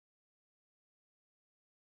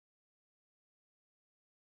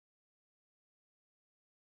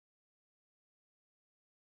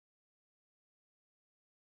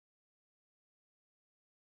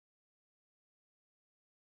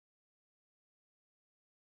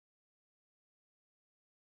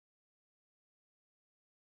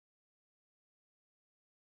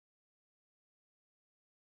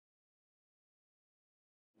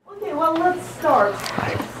Okay, well, let's start.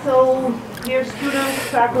 So, dear students,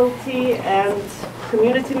 faculty, and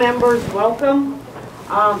community members, welcome.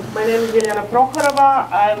 My name is Elena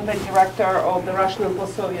Prokhorova. I'm the director of the Russian and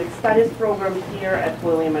Post-Soviet Studies program here at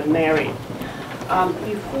William & Mary.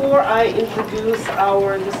 Before I introduce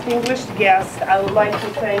our distinguished guest, I would like to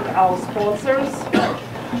thank our sponsors.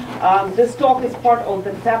 This talk is part of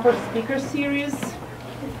the TAPR Speaker Series.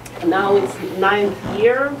 Now it's 9th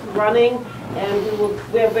year running, and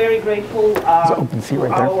we are very grateful to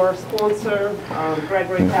our sponsor,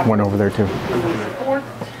 Gregory Tapper. One over there too. Support.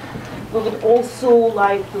 We would also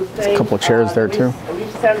like to thank a couple of chairs there too.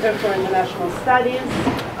 Reef Center for International Studies,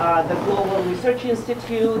 the Global Research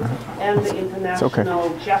Institute, and the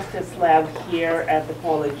International Justice Lab here at the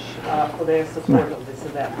college for their support of this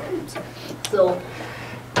event. So,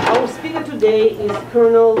 our speaker today is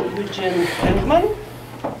Colonel Eugene Vindman.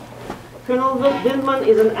 Colonel Vindman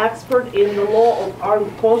is an expert in the law of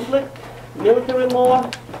armed conflict, military law,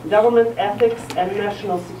 government ethics, and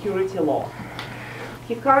national security law.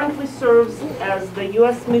 He currently serves as the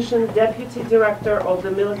U.S. Mission Deputy Director of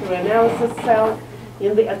the Military Analysis Cell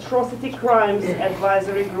in the Atrocity Crimes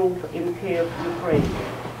Advisory Group in Kyiv, Ukraine.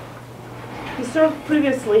 He served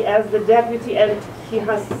previously as the deputy, and he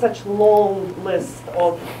has such long list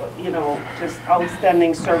of, just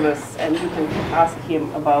outstanding service, and you can ask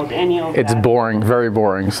him about any of that. It's boring, very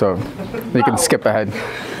boring, so you can skip ahead.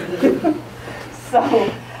 So,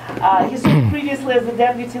 he served previously as the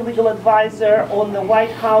Deputy Legal Advisor on the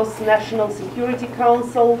White House National Security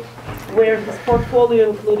Council, where his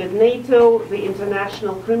portfolio included NATO, the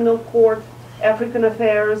International Criminal Court, African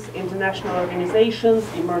Affairs, international organizations,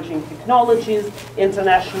 emerging technologies,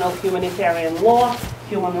 international humanitarian law,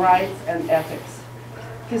 human rights, and ethics.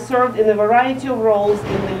 He served in a variety of roles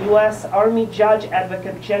in the U.S. Army Judge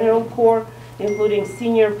Advocate General Corps, including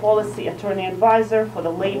Senior Policy Attorney Advisor for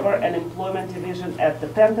the Labor and Employment Division at the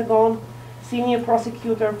Pentagon, Senior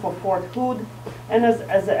Prosecutor for Fort Hood, and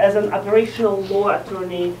as an operational law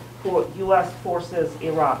attorney for U.S. Forces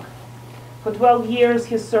Iraq. For 12 years,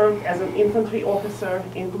 he served as an infantry officer,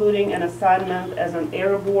 including an assignment as an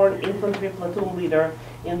airborne infantry platoon leader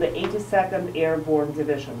in the 82nd Airborne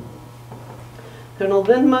Division. Colonel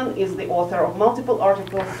Vindman is the author of multiple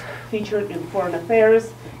articles featured in Foreign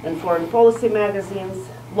Affairs and Foreign Policy magazines,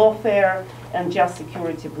 Lawfare, and Just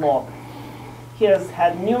Security blog. He has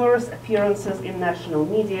had numerous appearances in national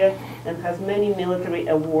media and has many military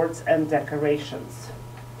awards and decorations.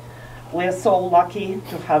 We are so lucky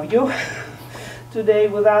to have you today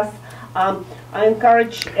with us. I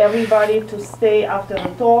encourage everybody to stay after the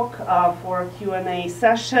talk for a Q&A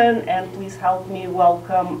session, and please help me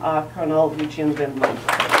welcome Colonel Eugene Vindman.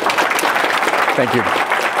 Thank you.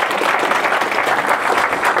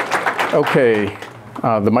 Okay,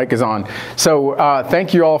 the mic is on. So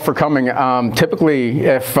thank you all for coming. Typically,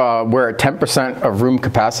 if we're at 10% of room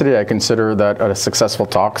capacity, I consider that a successful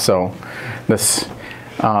talk, so this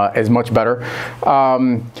is much better.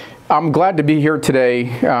 I'm glad to be here today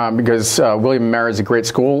because William & Mary is a great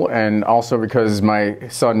school, and also because my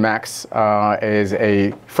son Max is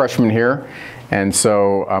a freshman here, and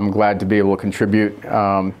so I'm glad to be able to contribute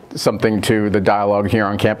something to the dialogue here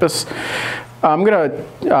on campus. I'm going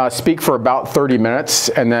to speak for about 30 minutes,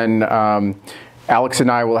 and then Alex and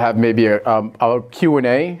I will have maybe a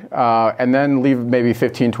Q&A, and then leave maybe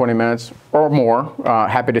 15, 20 minutes or more.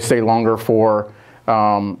 Happy to stay longer for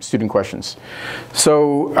student questions.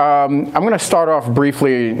 So I'm going to start off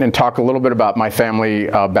briefly and talk a little bit about my family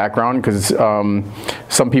background, because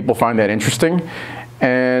some people find that interesting.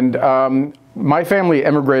 And my family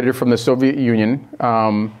immigrated from the Soviet Union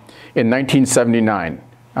in 1979.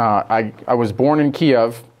 I was born in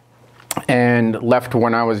Kiev and left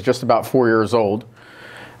when I was just about 4 years old.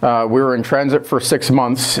 We were in transit for 6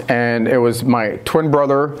 months, and it was my twin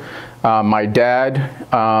brother, my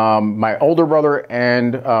dad, my older brother,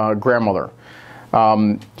 and grandmother.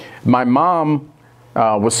 My mom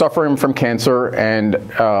was suffering from cancer, and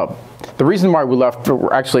the reason why we left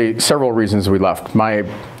were actually several reasons we left. My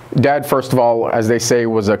dad, first of all, as they say,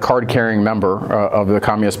 was a card-carrying member of the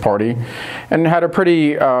Communist Party and had a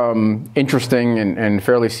pretty interesting and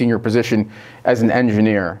fairly senior position as an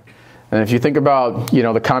engineer. And if you think about,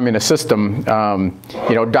 the communist system,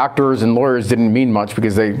 doctors and lawyers didn't mean much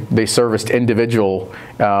because they serviced individual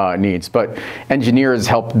needs, but engineers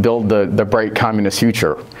helped build the bright communist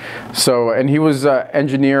future. So, and he was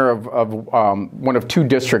engineer of one of 2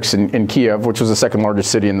 districts in Kiev, which was the second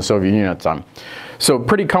largest city in the Soviet Union at the time. So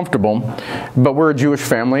pretty comfortable, but we're a Jewish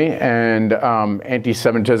family, and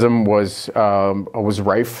anti-Semitism was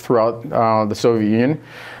rife throughout the Soviet Union.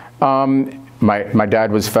 My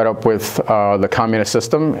dad was fed up with the communist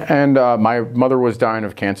system, and my mother was dying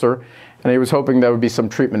of cancer, and he was hoping there would be some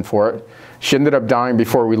treatment for it. She ended up dying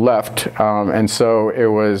before we left, and so it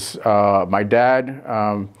was my dad,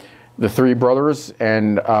 the three brothers,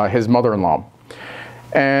 and his mother-in-law.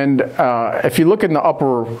 And if you look in the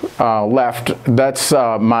upper left, that's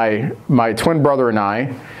my twin brother and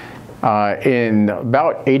I in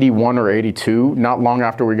about 81 or 82, not long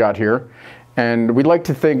after we got here. And we'd like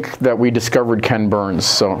to think that we discovered Ken Burns.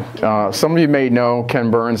 So some of you may know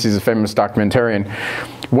Ken Burns. He's a famous documentarian.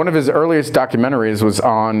 One of his earliest documentaries was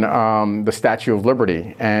on the Statue of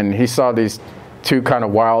Liberty. And he saw these two kind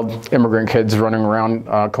of wild immigrant kids running around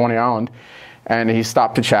Coney Island. And he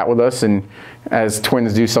stopped to chat with us. And as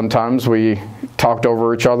twins do sometimes, we talked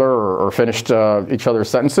over each other or finished each other's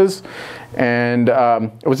sentences. And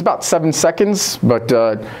it was about 7 seconds, but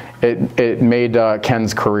it made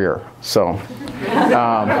Ken's career. So,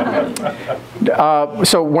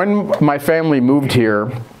 so when my family moved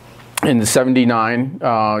here in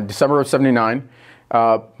the December of 79,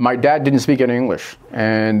 my dad didn't speak any English,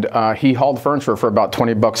 and he hauled furniture for about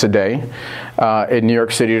 $20 a day in New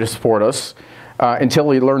York City to support us until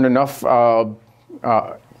he learned enough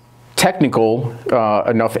technical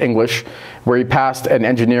enough English where he passed an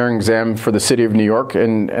engineering exam for the city of New York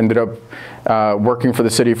and ended up working for the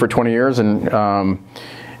city for 20 years and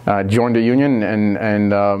joined a union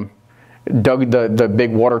and dug the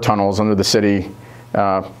big water tunnels under the city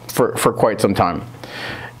for quite some time.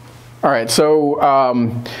 All right, so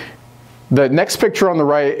the next picture on the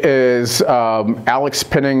right is Alex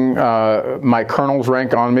pinning my colonel's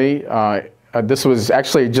rank on me. This was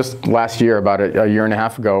actually just last year, about a year and a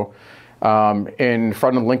half ago, in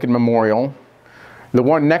front of Lincoln Memorial. The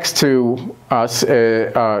one next to us,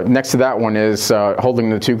 next to that one is holding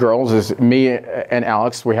the two girls, is me and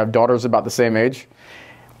Alex. We have daughters about the same age.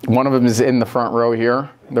 One of them is in the front row here,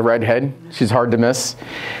 the redhead. She's hard to miss.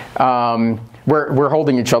 We're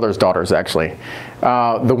holding each other's daughters, actually.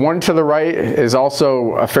 The one to the right is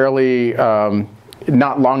also a fairly,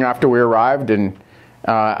 not long after we arrived, and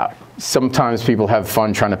sometimes people have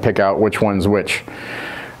fun trying to pick out which one's which.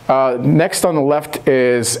 Next on the left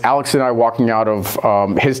is Alex and I walking out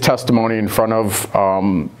of his testimony in front of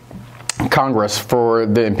Congress for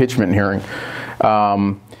the impeachment hearing.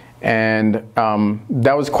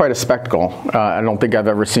 That was quite a spectacle. I don't think I've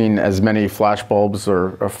ever seen as many flash bulbs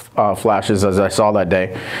or flashes as I saw that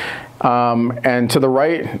day. And to the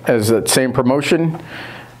right is that same promotion.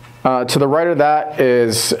 To the right of that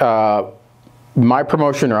is my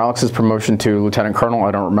promotion or Alex's promotion to Lieutenant Colonel.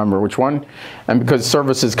 I don't remember which one. And because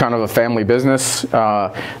service is kind of a family business,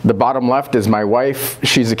 the bottom left is my wife.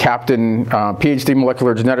 She's a captain, PhD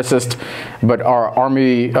molecular geneticist, but our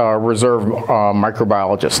Army Reserve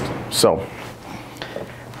microbiologist. So.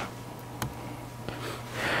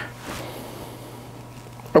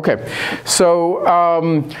 Okay, so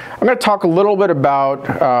I'm going to talk a little bit about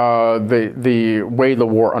the way the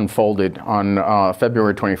war unfolded on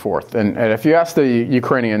February 24th. And if you ask the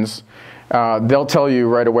Ukrainians, they'll tell you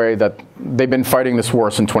right away that they've been fighting this war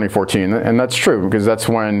since 2014. And that's true, because that's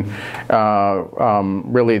when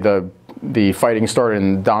really the fighting started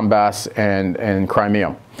in Donbass and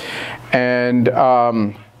Crimea. And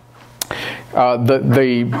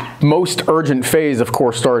the most urgent phase, of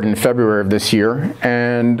course, started in February of this year,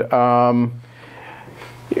 and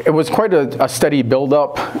it was quite a steady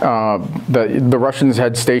buildup. The Russians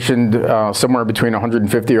had stationed somewhere between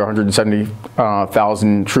 150 or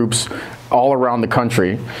 170,000 troops all around the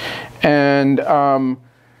country, and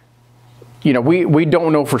you know, we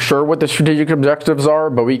don't know for sure what the strategic objectives are,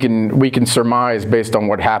 but we can surmise based on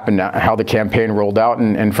what happened, how the campaign rolled out,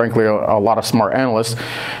 and frankly, a lot of smart analysts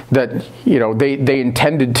that, you know, they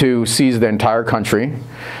intended to seize the entire country,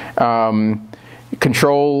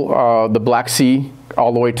 control the Black Sea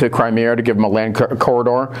all the way to Crimea to give them a land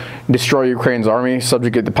corridor, destroy Ukraine's army,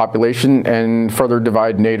 subjugate the population, and further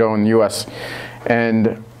divide NATO and the U.S.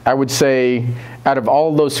 And I would say, out of all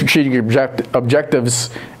of those strategic objectives,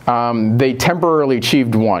 they temporarily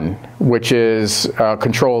achieved one, which is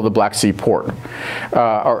control of the Black Sea port,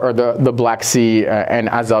 or the Black Sea and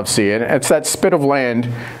Azov Sea. And it's that spit of land,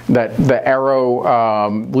 that the arrow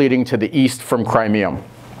leading to the east from Crimea.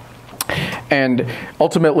 And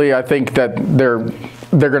ultimately, I think that they're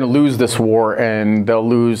going to lose this war, and they'll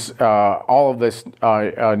lose all of this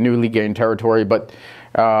newly gained territory. But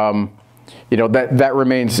you know, that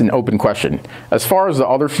remains an open question. As far as the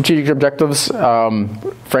other strategic objectives,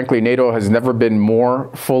 frankly, NATO has never been more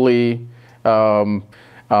fully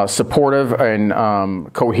supportive and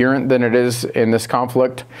coherent than it is in this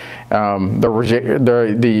conflict.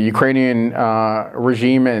 The Ukrainian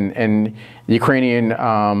regime and Ukrainian,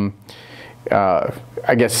 I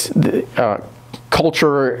guess,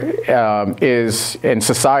 culture is, and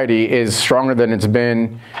society is stronger than it's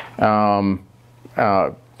been,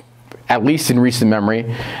 at least in recent memory.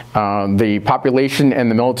 The population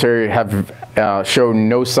and the military have shown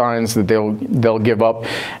no signs that they'll give up,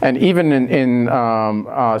 and even in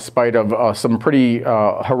spite of some pretty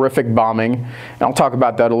horrific bombing, and I'll talk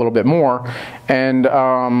about that a little bit more, and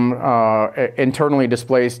internally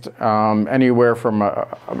displaced anywhere from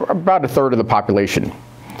about a third of the population.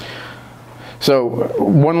 So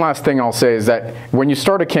one last thing I'll say is that when you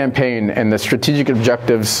start a campaign and the strategic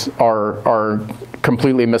objectives are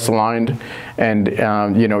completely misaligned, and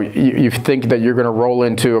you think that you're going to roll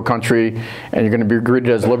into a country and you're going to be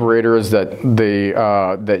greeted as liberators,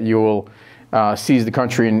 that you will seize the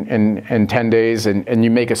country in 10 days, and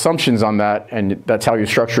you make assumptions on that, and that's how you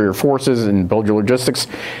structure your forces and build your logistics.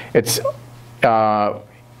 It's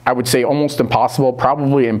I would say almost impossible,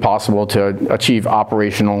 probably impossible to achieve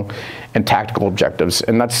operational and tactical objectives.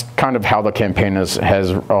 And that's kind of how the campaign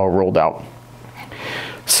has rolled out.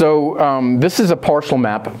 So this is a partial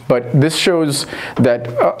map, but this shows that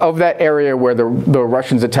of that area where the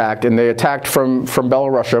Russians attacked, and they attacked from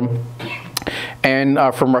Belarusia and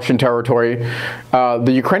from Russian territory,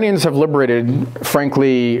 the Ukrainians have liberated,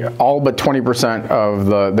 frankly, all but 20% of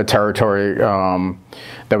the territory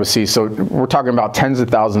that was seized. So we're talking about tens of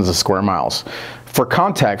thousands of square miles. For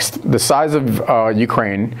context, the size of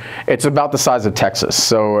Ukraine, it's about the size of Texas.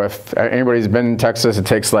 So if anybody's been in Texas, it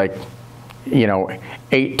takes like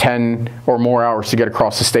 8, 10 or more hours to get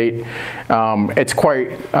across the state. It's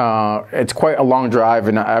quite a long drive,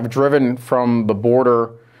 and I've driven from the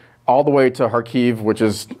border all the way to Kharkiv, which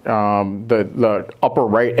is the upper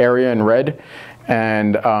right area in red,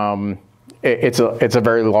 and it's a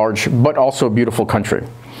very large but also beautiful country.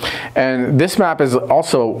 And this map is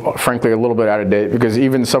also, frankly, a little bit out of date, because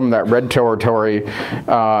even some of that red territory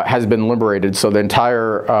has been liberated. So the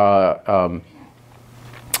entire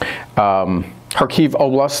Kharkiv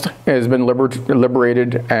Oblast has been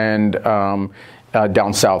liberated, and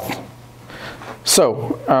down south.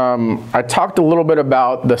 So I talked a little bit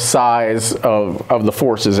about the size of the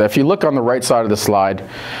forces. If you look on the right side of the slide,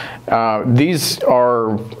 these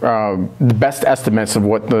are the best estimates of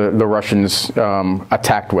what the Russians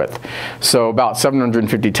attacked with. So about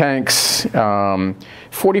 750 tanks,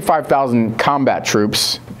 45,000 combat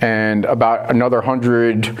troops, and about another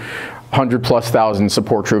 100 plus thousand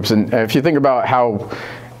support troops. And if you think about how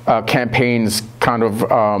campaigns kind of,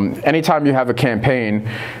 anytime you have a campaign,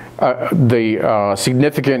 the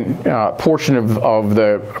significant portion of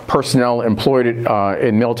the personnel employed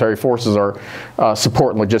in military forces are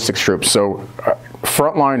support and logistics troops. So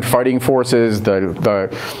frontline fighting forces,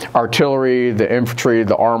 the artillery, the infantry,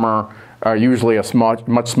 the armor, are usually a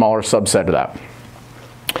much smaller subset of that.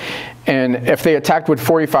 And if they attacked with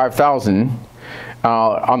 45,000,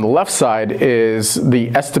 on the left side is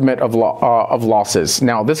the estimate of losses.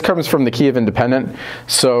 Now, this comes from the Kyiv Independent,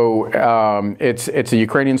 so it's a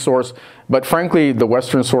Ukrainian source, but frankly, the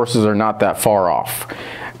Western sources are not that far off.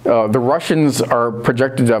 The Russians are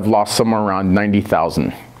projected to have lost somewhere around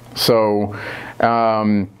 90,000. So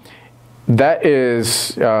that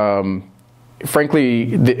is,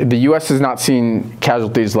 frankly, the U.S. has not seen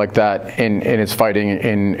casualties like that in its fighting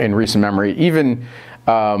in recent memory. Even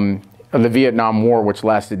the Vietnam War, which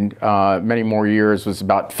lasted many more years, was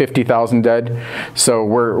about 50,000 dead. So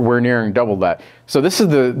we're nearing double that. So this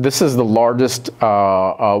is the largest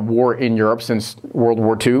war in Europe since World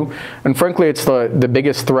War II, and frankly, it's the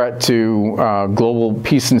biggest threat to global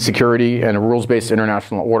peace and security and a rules-based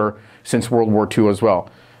international order since World War II as well.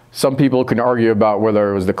 Some people can argue about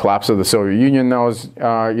whether it was the collapse of the Soviet Union that was,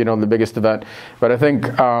 the biggest event, but I think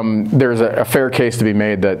there's a fair case to be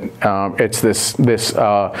made that it's this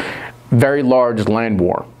very large land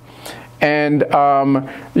war. And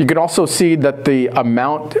you can also see that the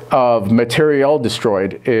amount of materiel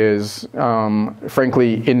destroyed is,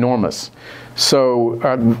 frankly, enormous. So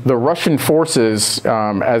the Russian forces,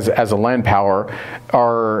 as a land power,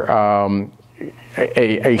 are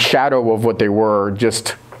a shadow of what they were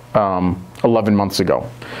just 11 months ago.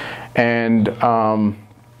 And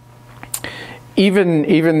even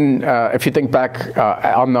if you think back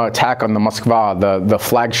on the attack on the Moskva, the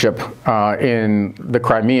flagship in the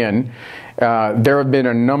Crimean, there have been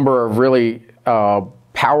a number of really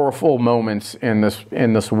powerful moments in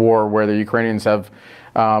this war where the Ukrainians have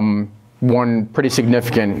won pretty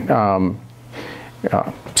significant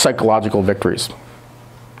psychological victories.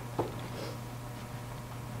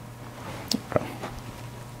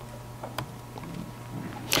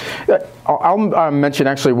 I'll mention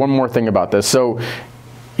actually one more thing about this. So,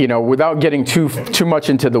 you know, without getting too much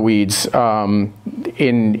into the weeds,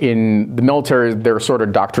 in the military, there are sort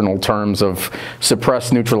of doctrinal terms of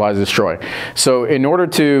suppress, neutralize, destroy. So in order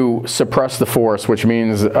to suppress the force, which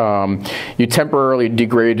means you temporarily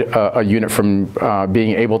degrade a unit from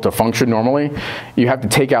being able to function normally, you have to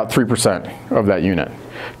take out 3% of that unit.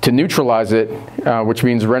 To neutralize it, which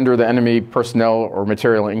means render the enemy personnel or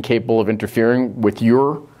material incapable of interfering with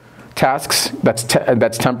your tasks, that's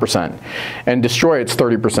 10%, and destroy it's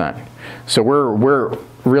 30%. So we're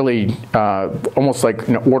really almost like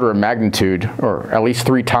an order of magnitude, or at least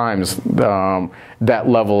 3 times that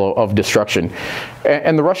level of destruction.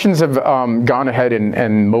 And the Russians have gone ahead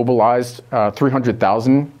and mobilized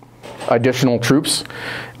 300,000 additional troops,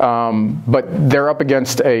 but they're up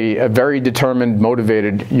against a very determined,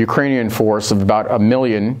 motivated Ukrainian force of about 1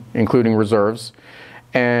 million, including reserves,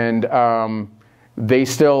 and they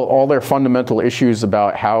still, all their fundamental issues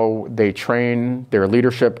about how they train, their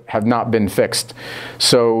leadership, have not been fixed.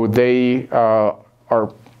 So they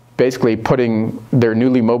are basically putting their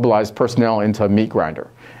newly mobilized personnel into a meat grinder.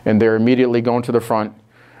 And they're immediately going to the front.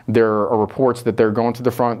 There are reports that they're going to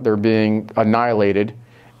the front, they're being annihilated,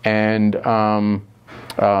 and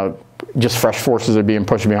just fresh forces are being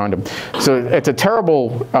pushed behind them. So it's a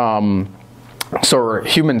terrible sort of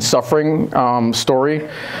human suffering story,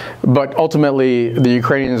 but ultimately the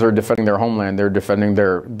Ukrainians are defending their homeland. They're defending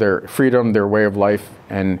their freedom, their way of life,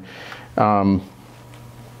 and yeah.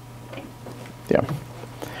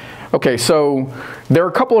 Okay, so there are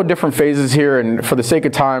a couple of different phases here, and for the sake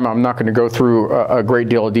of time, I'm not going to go through a great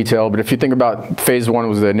deal of detail, but if you think about phase 1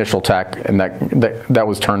 was the initial attack, and that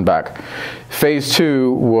was turned back. Phase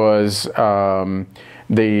 2 was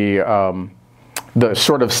the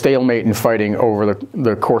sort of stalemate in fighting over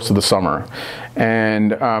the course of the summer.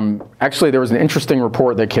 And actually there was an interesting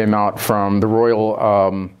report that came out from the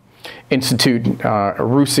Royal Institute,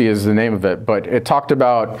 RUSI is the name of it, but it talked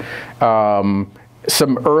about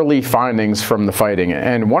some early findings from the fighting.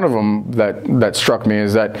 And one of them that struck me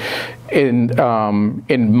is that in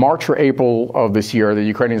March or April of this year, the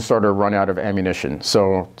Ukrainians started to run out of ammunition.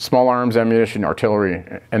 So small arms ammunition, artillery,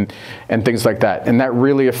 and things like that. And that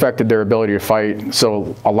really affected their ability to fight.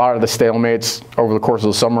 So a lot of the stalemates over the course of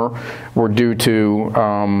the summer were due to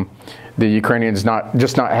the Ukrainians not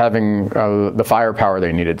having the firepower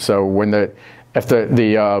they needed. So when if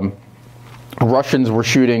the Russians were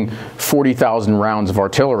shooting 40,000 rounds of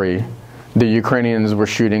artillery, the Ukrainians were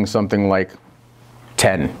shooting something like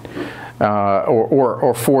 10.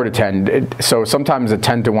 Or 4 to 10, so sometimes a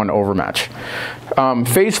 10-to-1 overmatch.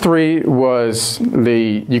 Phase 3 was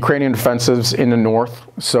the Ukrainian offensives in the north,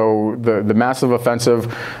 so the massive offensive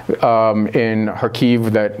in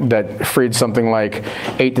Kharkiv that freed something like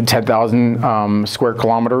 8 to 10,000 square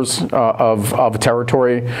kilometers of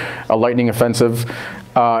territory, a lightning offensive.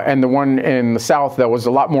 And the one in the south that was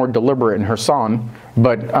a lot more deliberate in Kherson,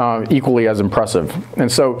 but equally as impressive.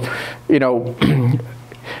 And so, you know,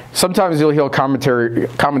 sometimes you'll hear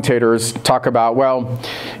commentators talk about, well,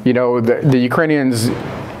 you know, the Ukrainians,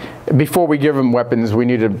 before we give them weapons, we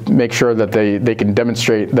need to make sure that they can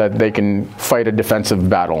demonstrate that they can fight a defensive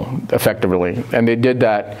battle effectively. And they did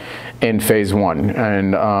that in phase 1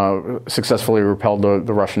 and successfully repelled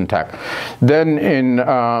the Russian attack.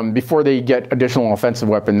 Then before they get additional offensive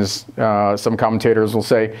weapons, some commentators will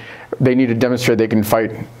say they need to demonstrate they can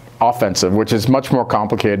fight offensive, which is much more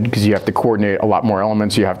complicated because you have to coordinate a lot more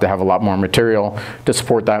elements, you have to have a lot more material to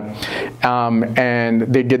support that, and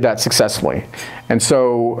they did that successfully. And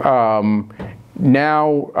so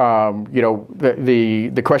now, you know,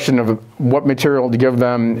 the question of what material to give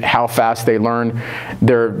them, how fast they learn,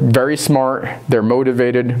 they're very smart, they're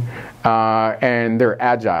motivated, and they're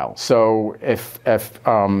agile. So if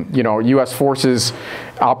you know, U.S. forces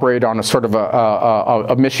operate on a sort of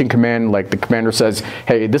a mission command, like the commander says,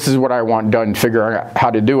 hey, this is what I want done, figure out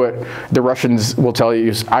how to do it, the Russians will tell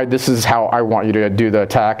you, this is how I want you to do the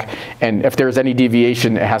attack, and if there's any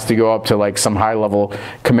deviation, it has to go up to like some high-level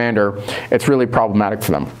commander. It's really problematic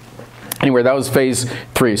for them. Anyway, that was phase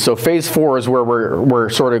 3. So phase 4 is where we're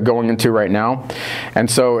sort of going into right now. And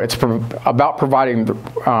so it's about providing,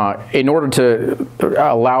 in order to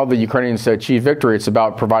allow the Ukrainians to achieve victory, it's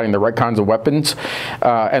about providing the right kinds of weapons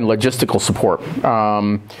and logistical support.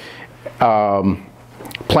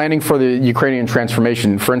 Planning for the Ukrainian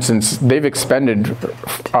transformation. For instance, they've expended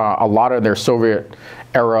a lot of their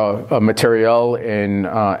Soviet-era materiel and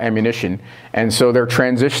ammunition, and so they're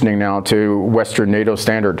transitioning now to Western NATO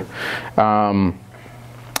standard.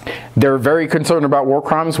 They're very concerned about war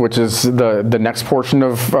crimes, which is the next portion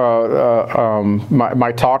of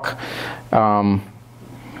my talk.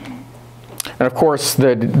 And of course,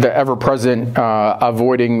 the ever-present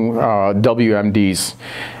avoiding WMDs.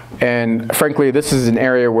 And frankly, this is an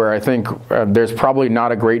area where I think there's probably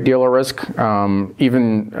not a great deal of risk.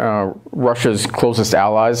 Even Russia's closest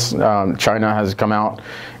allies, China, has come out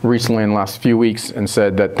recently in the last few weeks and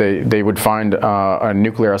said that they would find a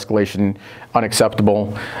nuclear escalation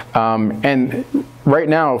unacceptable. And right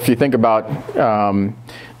now, if you think about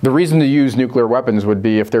the reason to use nuclear weapons would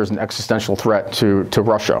be if there's an existential threat to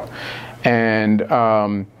Russia. And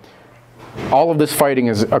all of this fighting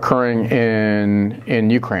is occurring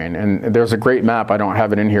in Ukraine, and there's a great map. I don't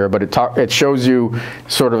have it in here, but it shows you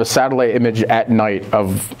sort of a satellite image at night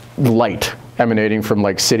of light emanating from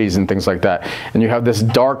like cities and things like that. And you have this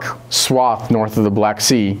dark swath north of the Black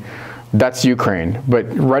Sea. That's Ukraine. But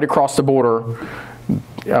right across the border,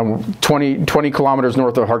 20 kilometers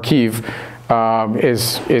north of Kharkiv,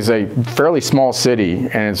 is a fairly small city,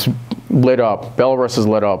 and it's lit up. Belarus is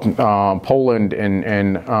lit up. Poland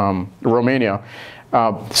and Romania.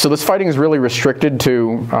 So this fighting is really restricted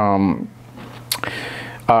to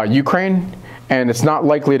Ukraine, and it's not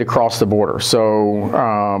likely to cross the border.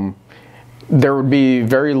 So there would be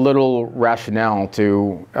very little rationale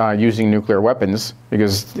to using nuclear weapons,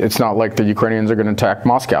 because it's not like the Ukrainians are going to attack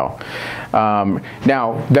Moscow.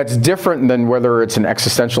 Now, that's different than whether it's an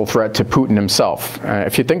existential threat to Putin himself.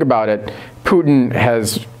 If you think about it, Putin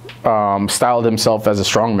has styled himself as a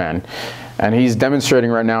strongman, and he's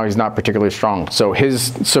demonstrating right now he's not particularly strong. So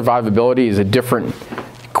his survivability is a different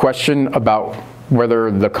question about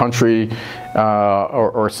whether the country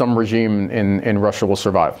or some regime in Russia will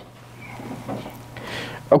survive.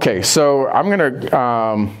 Okay, so I'm going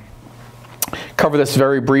to cover this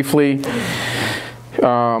very briefly.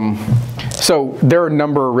 So there are a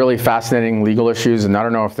number of really fascinating legal issues, and I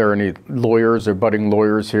don't know if there are any lawyers or budding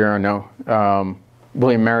lawyers here. I know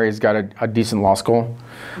William Mary's got a decent law school.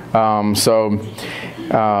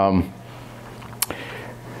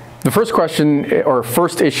 The first question, or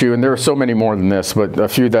first issue, and there are so many more than this, but a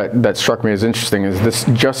few that struck me as interesting, is this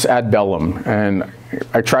jus ad bellum. And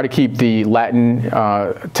I try to keep the Latin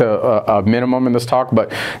to a minimum in this talk,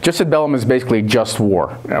 but jus ad bellum is basically just war.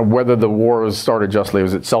 Whether the war was started justly,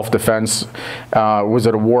 was it self-defense, was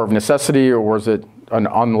it a war of necessity, or was it an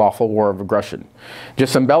unlawful war of aggression?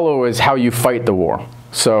 Jus in bello is how you fight the war.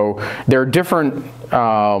 So there are different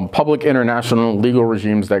public international legal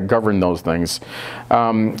regimes that govern those things.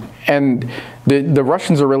 And the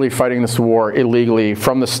Russians are really fighting this war illegally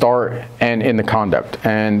from the start and in the conduct.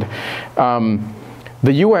 And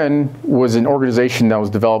the UN was an organization that was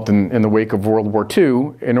developed in the wake of World War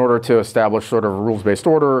II in order to establish sort of a rules-based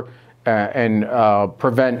order and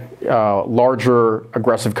prevent larger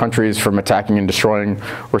aggressive countries from attacking and destroying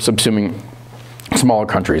or subsuming smaller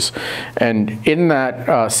countries. And in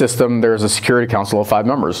that system, there's a Security Council of 5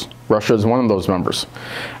 members. Russia is one of those members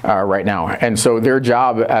right now. And so their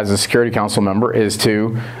job as a Security Council member is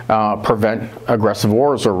to prevent aggressive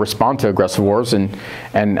wars or respond to aggressive wars. And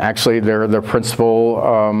actually, they're the principal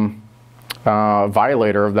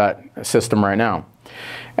violator of that system right now.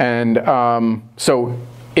 And so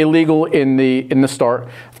illegal in the start,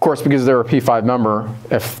 of course, because they're a P5 member.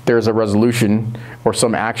 If there's a resolution or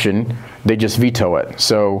some action, they just veto it.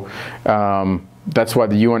 So that's why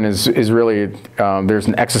the UN is really, there's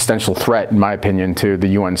an existential threat, in my opinion, to the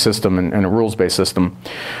UN system and a rules-based system.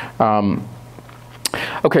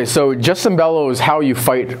 Okay, so jus in bello is how you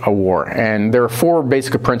fight a war, and there are 4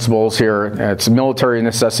 basic principles here. It's military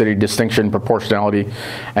necessity, distinction, proportionality,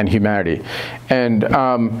 and humanity. And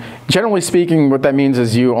generally speaking, what that means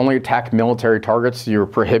is you only attack military targets. You're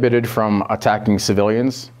prohibited from attacking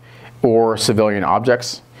civilians or civilian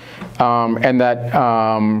objects. And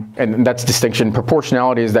that's distinction.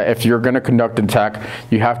 Proportionality is that if you're going to conduct an attack,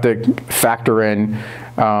 you have to factor in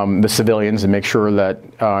the civilians and make sure that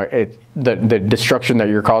the destruction that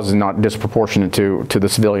you're causing is not disproportionate to the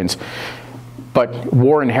civilians. But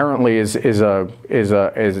war inherently is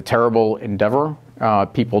a terrible endeavor.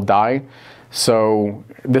 People die. So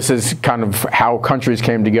this is kind of how countries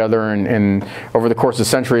came together and over the course of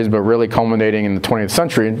centuries, but really culminating in the 20th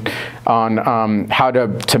century on how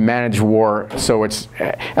to manage war so it's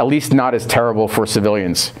at least not as terrible for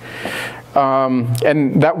civilians.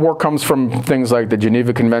 And that war comes from things like the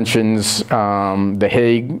Geneva Conventions, The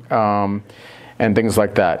Hague, and things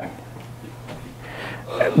like that.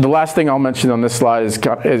 The last thing I'll mention on this slide is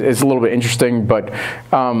a little bit interesting, but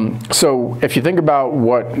so if you think about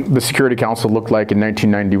what the Security Council looked like in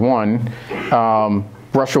 1991,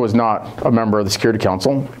 Russia was not a member of the Security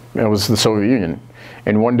Council. It was the Soviet Union.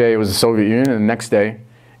 And one day it was the Soviet Union, and the next day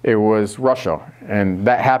it was Russia. And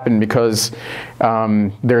that happened because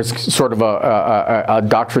there's sort of a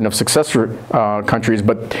doctrine of successor countries,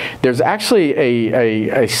 but there's actually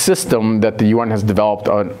a system that the UN has developed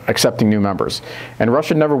on accepting new members. And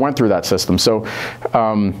Russia never went through that system. So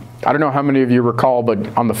I don't know how many of you recall,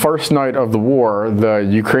 but on the first night of the war, the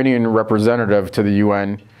Ukrainian representative to the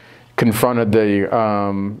UN confronted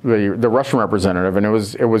the Russian representative, and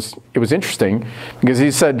it was interesting because he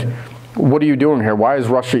said, "What are you doing here? Why is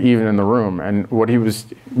Russia even in the room?" And what he was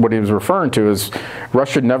referring to is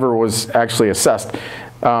Russia never was actually assessed.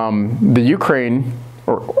 The Ukraine,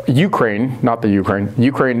 not the Ukraine,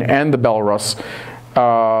 Ukraine and the Belarus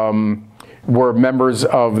were members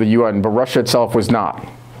of the UN, but Russia itself was not.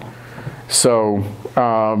 So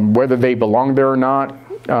whether they belong there or not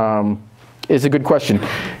is a good question.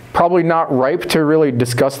 Probably not ripe to really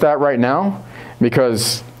discuss that right now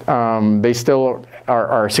because they still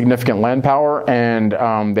are significant land power and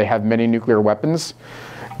they have many nuclear weapons.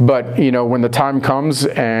 But you know, when the time comes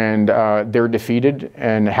and they're defeated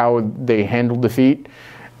and how they handle defeat,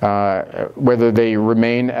 whether they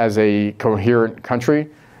remain as a coherent country,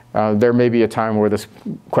 there may be a time where this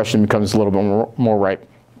question becomes a little bit more ripe.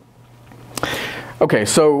 Okay,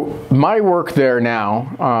 so my work there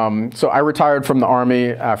now, so I retired from the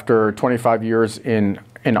Army after 25 years in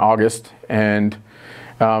August, and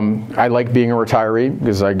I like being a retiree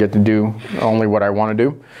because I get to do only what I want to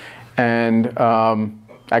do. And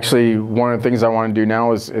actually, one of the things I want to do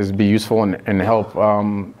now is be useful and help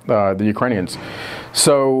the Ukrainians.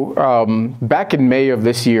 So back in May of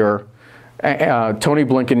this year, Anthony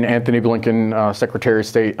Blinken, Secretary of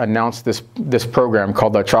State, announced this program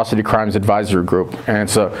called the Atrocity Crimes Advisory Group. And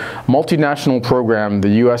it's a multinational program. The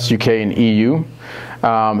US, UK, and EU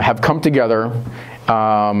have come together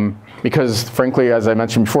because, frankly, as I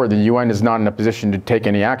mentioned before, the UN is not in a position to take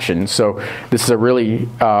any action. So this is a really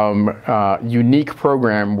unique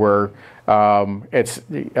program where it's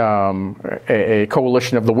a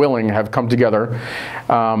coalition of the willing have come together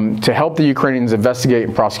to help the Ukrainians investigate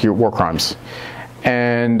and prosecute war crimes.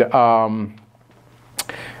 And I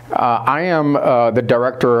am the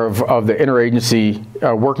director of the Interagency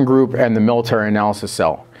Working Group and the Military Analysis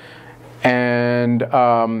Cell. And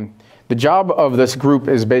the job of this group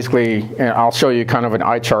is basically, and I'll show you kind of an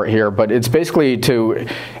eye chart here, but it's basically to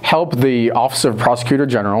help the Office of Prosecutor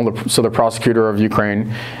General, so the prosecutor of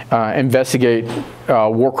Ukraine, investigate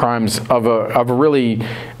war crimes of a really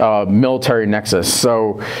military nexus.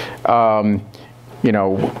 So, you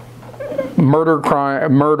know,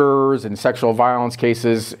 murders and sexual violence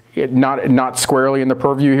cases, not squarely in the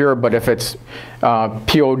purview here, but if it's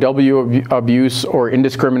POW abuse or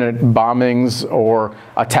indiscriminate bombings or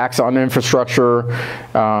attacks on infrastructure,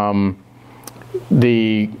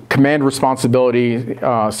 the command responsibility,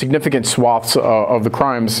 significant swaths of the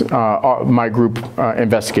crimes, my group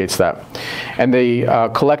investigates that. And they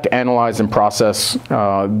collect, analyze, and process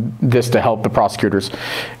this to help the prosecutors.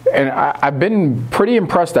 And I've been pretty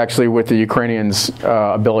impressed, actually, with the Ukrainians'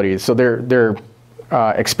 abilities. So they're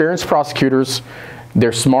experienced prosecutors,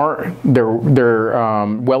 they're smart, they're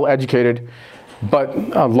well-educated, but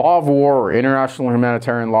law of war or international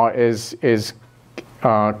humanitarian law is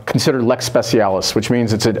considered lex specialis, which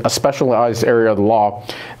means it's a specialized area of the law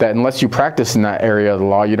that unless you practice in that area of the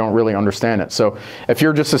law, you don't really understand it. So if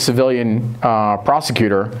you're just a civilian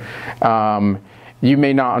prosecutor, you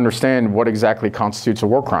may not understand what exactly constitutes a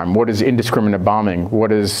war crime. What is indiscriminate bombing?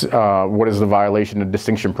 What is the violation of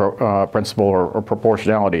distinction principle or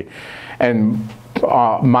proportionality? And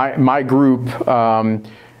my group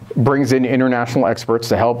brings in international experts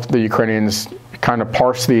to help the Ukrainians kind of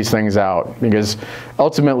parse these things out, because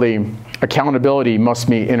ultimately accountability must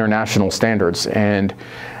meet international standards. And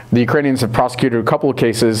the Ukrainians have prosecuted a couple of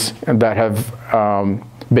cases that have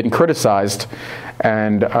been criticized,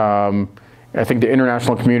 and I think the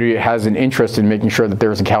international community has an interest in making sure that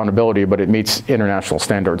there's accountability, but it meets international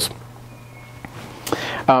standards.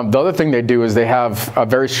 The other thing they do is they have a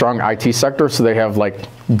very strong IT sector, so they have like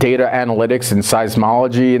data analytics and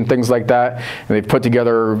seismology and things like that, and they've put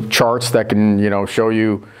together charts that can, you know, show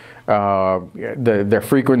you their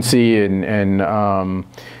frequency and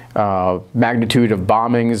magnitude of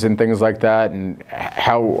bombings and things like that, and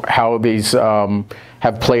how these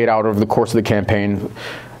have played out over the course of the campaign.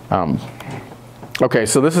 Okay,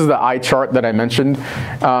 so this is the eye chart that I mentioned.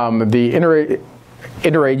 The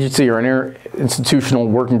interagency or interinstitutional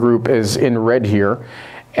working group is in red here,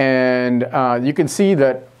 and you can see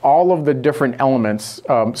that all of the different elements.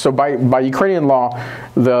 So by Ukrainian law,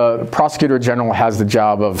 the prosecutor general has the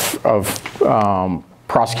job of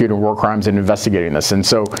prosecuting war crimes and investigating this, and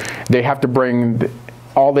so they have to bring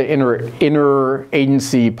all the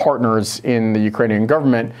interagency partners in the Ukrainian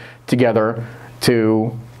government together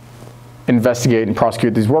to investigate and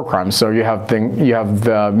prosecute these war crimes. So you have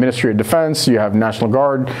the Ministry of Defense, you have National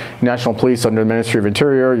Guard, National Police under the Ministry of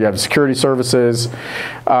Interior, you have security services,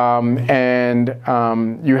 and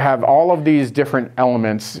you have all of these different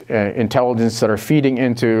elements, intelligence that are feeding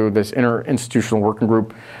into this interinstitutional working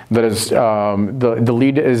group. That is the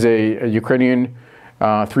lead is a Ukrainian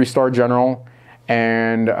 3-star general,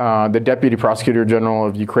 and the Deputy Prosecutor General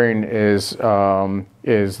of Ukraine is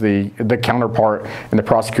the counterpart in the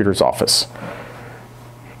prosecutor's office.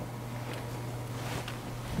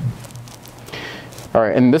 All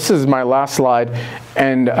right, and this is my last slide,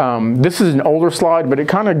 and this is an older slide, but it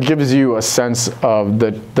kind of gives you a sense of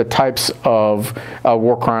the types of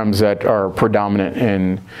war crimes that are predominant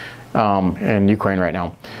in Ukraine right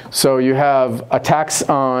now. So you have attacks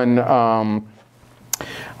on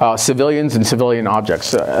civilians and civilian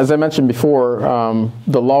objects. As I mentioned before,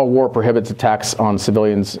 the law of war prohibits attacks on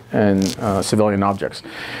civilians and civilian objects.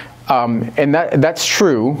 And that's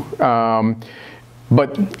true,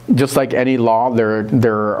 but just like any law,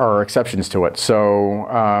 there are exceptions to it.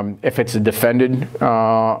 So if it's a defended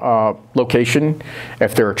location,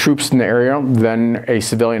 if there are troops in the area, then a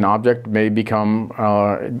civilian object may become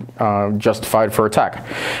justified for attack.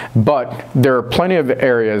 But there are plenty of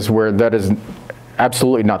areas where that is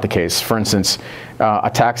absolutely not the case. For instance,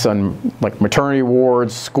 attacks on like maternity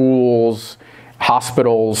wards, schools,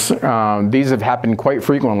 hospitals. These have happened quite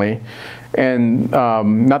frequently. And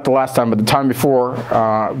not the last time, but the time before,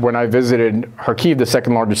 when I visited Kharkiv, the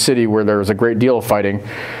second largest city where there was a great deal of fighting,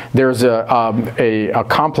 there's a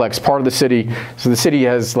complex part of the city. So the city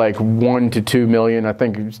has like 1 to 2 million, I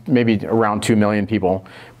think maybe around 2 million people.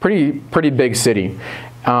 Pretty big city.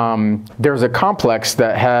 There's a complex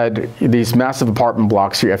that had these massive apartment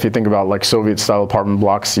blocks here. If you think about like Soviet-style apartment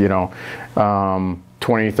blocks, you know,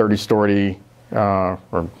 20, 30-story, or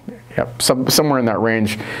yeah, somewhere in that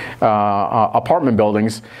range, apartment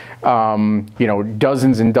buildings, you know,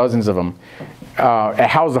 dozens and dozens of them. It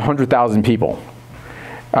housed 100,000 people.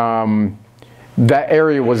 That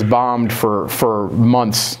area was bombed for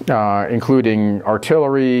months, including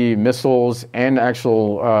artillery, missiles, and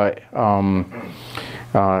actual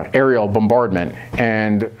aerial bombardment,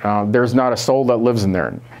 and there's not a soul that lives in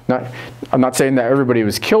there. I'm not saying that everybody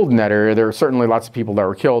was killed in that area. There are certainly lots of people that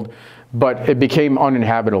were killed, but it became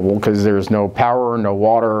uninhabitable because there's no power, no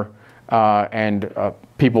water, and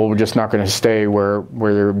people were just not going to stay where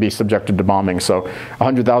they would be subjected to bombing. So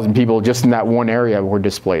 100,000 people just in that one area were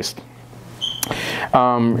displaced.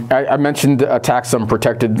 I mentioned attacks on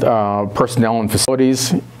protected personnel and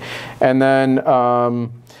facilities, and then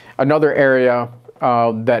another area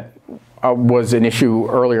that was an issue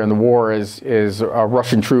earlier in the war is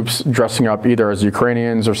Russian troops dressing up either as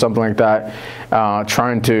Ukrainians or something like that,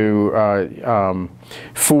 trying to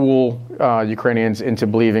fool Ukrainians into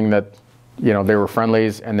believing that, you know, they were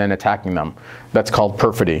friendlies and then attacking them. That's called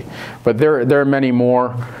perfidy. But there are many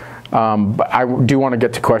more. But I do want to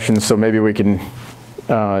get to questions, so maybe we can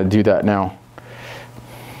do that now.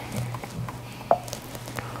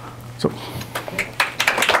 So.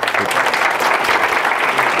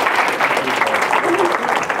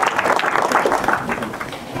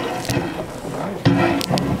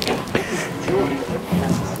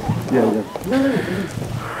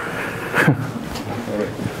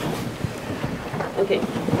 Okay,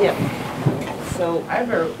 yeah. So I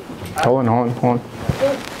have a... Hold on.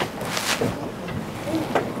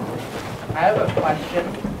 I have a question.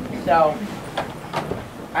 So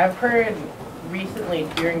I've heard recently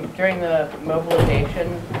during the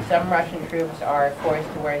mobilization, some Russian troops are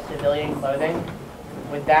forced to wear civilian clothing.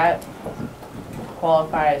 Would that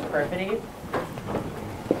qualify as perfidy?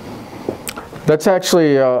 That's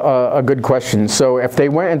actually a good question. So if they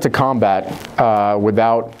went into combat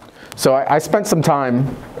without, so I spent some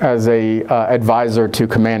time as a advisor to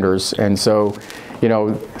commanders, and so, you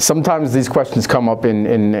know, sometimes these questions come up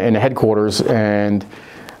in headquarters, and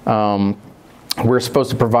we're supposed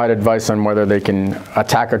to provide advice on whether they can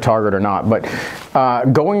attack a target or not. But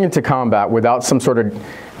going into combat without some sort of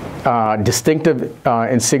distinctive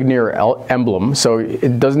insignia or emblem, so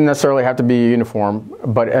it doesn't necessarily have to be a uniform,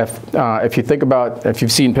 but if you think about, if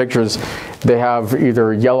you've seen pictures, they have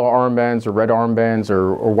either yellow armbands or red armbands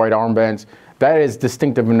or white armbands. That is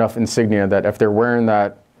distinctive enough insignia that if they're wearing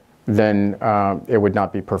that, then it would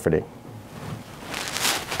not be perfidy.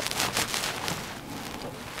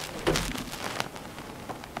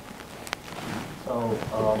 So,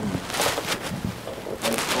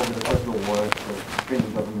 like over the course of the war, the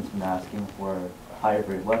Ukrainian government's been asking for higher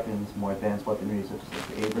grade weapons, more advanced weaponry such as like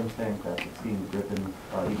the Abrams tank, the F-16, the Gripen,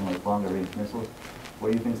 even like longer range missiles.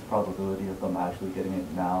 What do you think is the probability of them actually getting it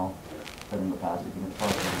now than in the past? Do you think it's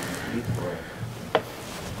probably in weeks or?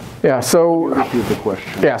 Yeah, so Repeat the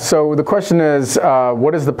question. yeah, so the question is,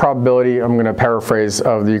 what is the probability, I'm going to paraphrase,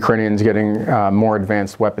 of the Ukrainians getting more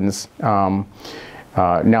advanced weapons now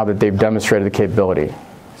that they've demonstrated the capability?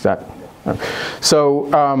 Is that? So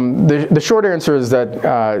the short answer is that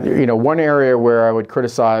one area where I would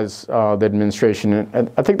criticize the administration,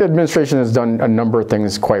 and I think the administration has done a number of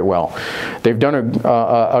things quite well. They've done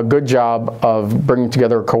a good job of bringing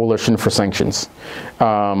together a coalition for sanctions.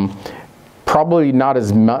 Probably not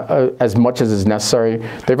as much as is necessary.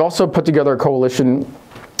 They've also put together a coalition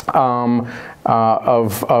of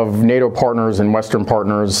NATO partners and Western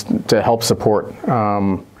partners to help support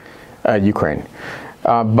Ukraine.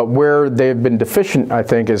 But where they've been deficient, I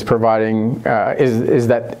think, is providing, is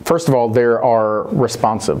that, first of all, they are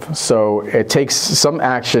responsive. So it takes some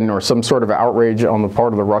action or some sort of outrage on the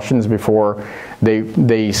part of the Russians before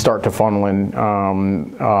they start to funnel in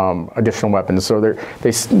additional weapons. So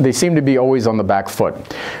they seem to be always on the back foot.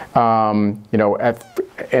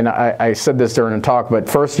 And I said this during the talk, but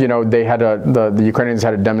first, they had the Ukrainians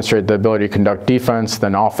had to demonstrate the ability to conduct defense,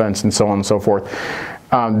 then offense, and so on and so forth.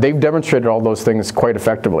 They've demonstrated all those things quite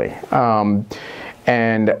effectively, and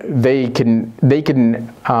they can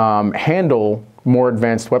handle more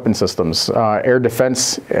advanced weapon systems. Air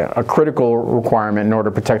defense, a critical requirement in order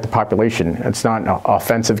to protect the population. It's not an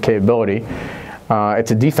offensive capability;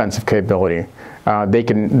 it's a defensive capability. They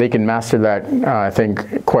can master that, I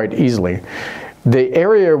think, quite easily. The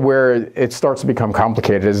area where it starts to become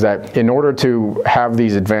complicated is that in order to have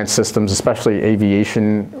these advanced systems, especially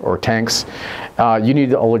aviation or tanks, you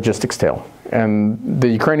need a logistics tail. And the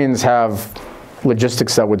Ukrainians have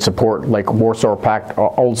logistics that would support like Warsaw Pact,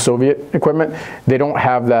 old Soviet equipment. They don't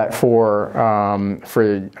have that for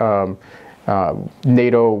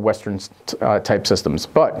NATO Western type systems.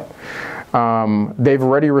 But they've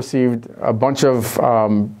already received a bunch of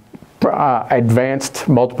advanced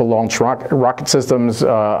multiple launch rocket systems,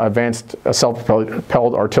 advanced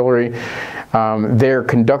self-propelled artillery. They're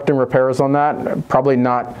conducting repairs on that. Probably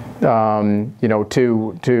not, to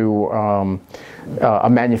a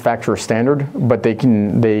manufacturer standard, but they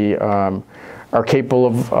are capable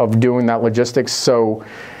of doing that logistics. So.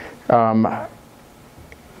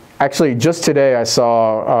 Actually, just today I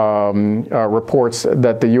saw reports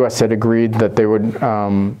that the U.S. had agreed that they would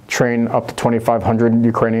train up to 2,500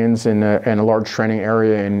 Ukrainians in a large training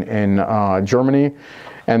area in Germany,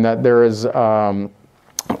 and that there is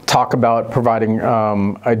talk about providing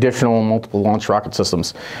additional multiple launch rocket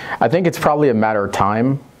systems. I think it's probably a matter of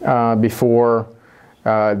time before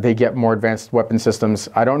they get more advanced weapon systems.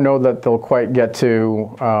 I don't know that they'll quite get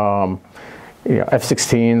to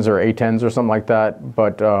F-16s or A-10s or something like that,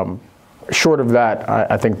 but short of that,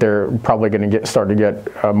 I think they're probably going to start to get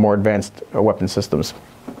more advanced weapon systems.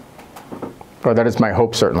 Or that is my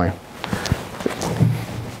hope, certainly.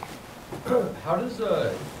 How does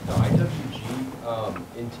the IWG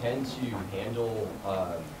intend to handle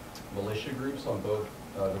militia groups on both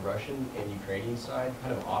the Russian and Ukrainian side,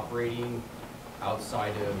 kind of operating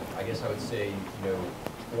outside of, I guess I would say,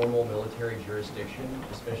 formal military jurisdiction,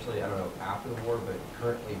 especially, I don't know, after the war, but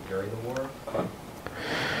currently during the war?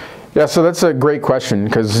 Yeah, so that's a great question,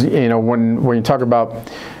 because when you talk about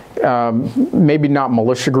maybe not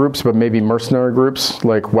militia groups, but maybe mercenary groups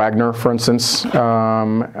like Wagner, for instance,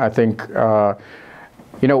 I think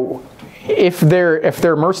if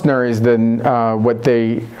they're mercenaries, then what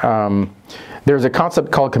they there's a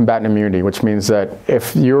concept called combatant immunity, which means that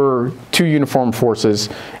if you're two uniformed forces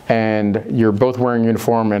and you're both wearing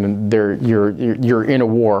uniform and you're in a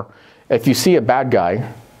war, if you see a bad guy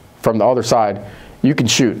from the other side, you can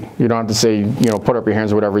shoot. You don't have to say, put up your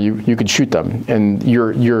hands or whatever. You can shoot them, and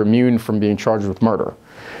you're immune from being charged with murder.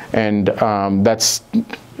 And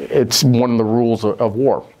it's one of the rules of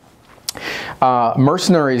war.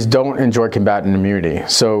 Mercenaries don't enjoy combatant immunity,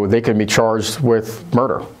 so they can be charged with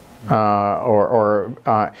murder. Frankly,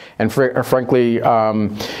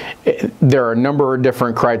 there are a number of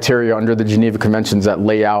different criteria under the Geneva Conventions that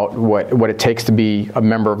lay out what it takes to be a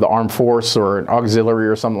member of the armed force or an auxiliary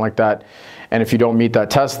or something like that. And if you don't meet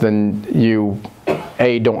that test, then you,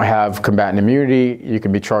 A, don't have combatant immunity, you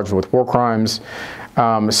can be charged with war crimes.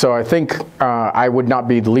 So I think I would not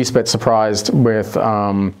be the least bit surprised with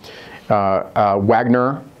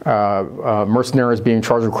Wagner mercenaries being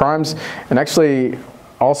charged with crimes. And actually,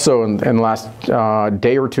 also in the last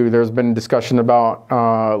day or two, there's been discussion about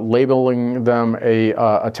labeling them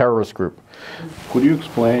a terrorist group. Could you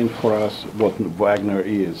explain for us what Wagner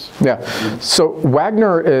is? Yeah, so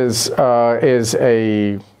Wagner is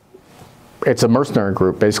it's a mercenary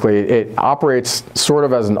group, basically. It operates sort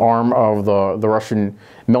of as an arm of the Russian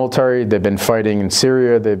military. They've been fighting in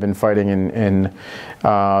Syria, they've been fighting in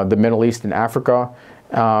the Middle East and Africa.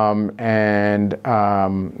 The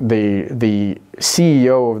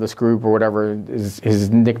CEO of this group or whatever, his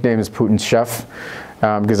nickname is Putin's chef,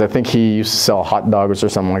 because I think he used to sell hot dogs or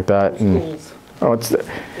something like that. Schools. Oh, it's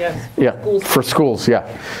Yes. yeah, Schools. for schools,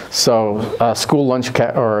 yeah. So school lunch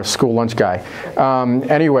school lunch guy.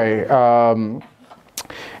 Anyway,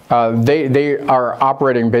 they are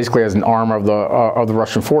operating basically as an arm of the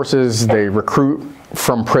Russian forces. They recruit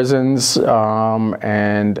from prisons, they're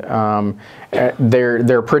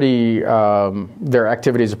pretty. Their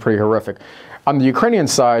activities are pretty horrific. On the Ukrainian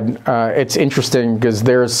side, it's interesting because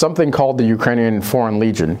there's something called the Ukrainian Foreign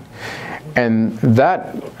Legion. And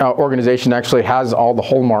that organization actually has all the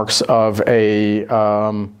hallmarks of a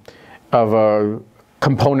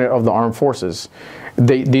component of the armed forces.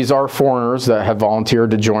 These are foreigners that have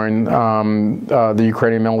volunteered to join the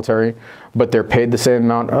Ukrainian military, but they're paid the same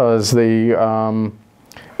amount as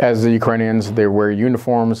the Ukrainians. They wear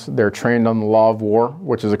uniforms. They're trained on the law of war,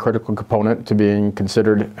 which is a critical component to being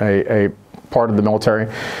considered a part of the military.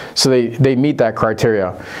 So they meet that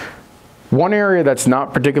criteria. One area that's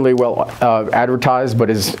not particularly well advertised, but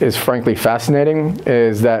is frankly fascinating,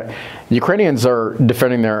 is that Ukrainians are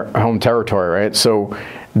defending their home territory, right? So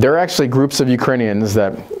there are actually groups of Ukrainians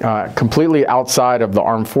that completely outside of the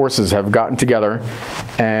armed forces have gotten together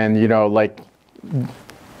and, like,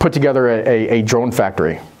 put together a drone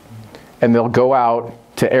factory. And they'll go out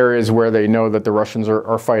to areas where they know that the Russians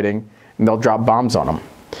are fighting, and they'll drop bombs on them.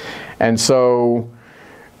 And so,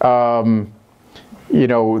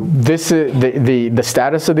 this is the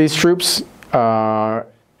status of these troops or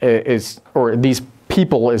these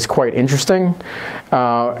people is quite interesting.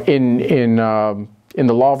 In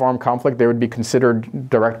the law of armed conflict, they would be considered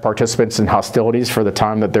direct participants in hostilities for the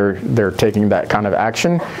time that they're taking that kind of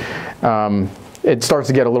action. It starts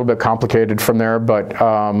to get a little bit complicated from there, but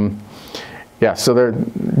yeah. So there are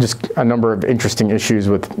just a number of interesting issues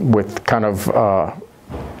with kind of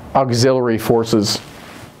auxiliary forces.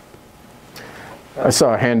 I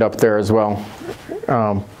saw a hand up there as well.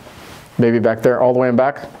 Maybe back there, all the way in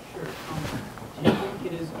back. Do you think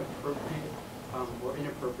it is appropriate or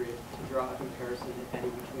inappropriate to draw a comparison, if any,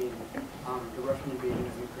 between the Russian invasion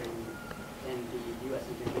of Ukraine and the U.S.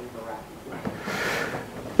 invasion of Iraq?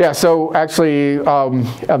 Yeah, so actually,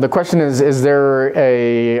 the question is there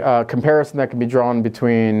a comparison that can be drawn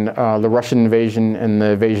between the Russian invasion and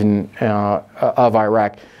the invasion of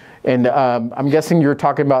Iraq? And I'm guessing you're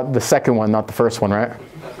talking about the second one, not the first one, right?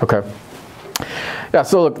 Okay. Yeah,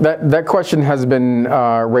 so look, that question has been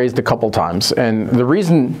raised a couple times. And the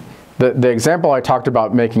reason, the example I talked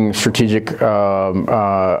about making strategic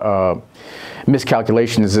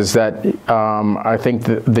miscalculations is that I think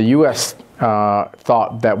the U.S.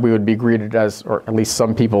 Thought that we would be greeted as, or at least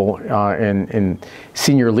some people in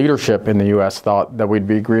senior leadership in the U.S. thought that we'd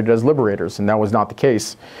be greeted as liberators, and that was not the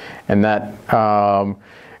case. And that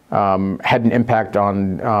had an impact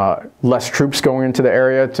on less troops going into the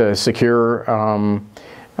area to secure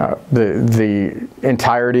the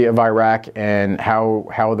entirety of Iraq and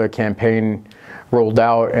how the campaign rolled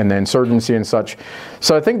out and the insurgency and such.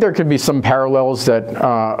 So I think there could be some parallels that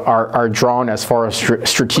are drawn as far as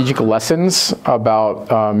strategic lessons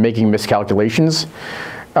about making miscalculations.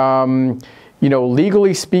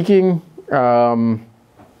 Legally speaking,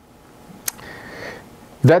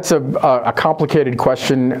 that's a complicated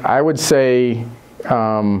question. I would say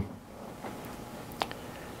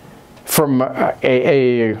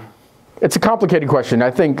it's a complicated question.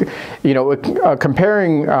 I think,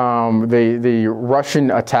 comparing the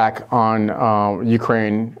Russian attack on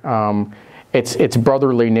Ukraine, its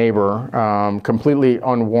brotherly neighbor, completely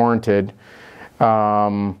unwarranted,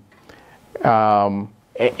 and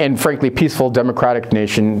frankly peaceful democratic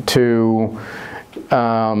nation, to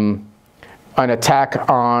an attack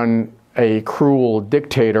on a cruel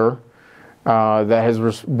dictator that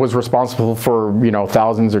was responsible for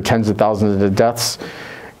thousands or tens of thousands of deaths.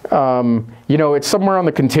 It's somewhere on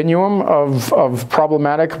the continuum of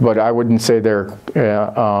problematic, but I wouldn't say they're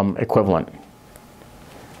equivalent.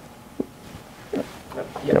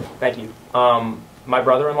 Yeah, thank you. My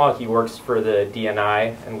brother-in-law, he works for the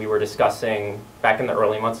DNI, and we were discussing back in the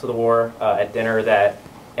early months of the war at dinner that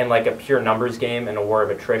in like a pure numbers game in a war of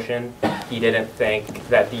attrition, he didn't think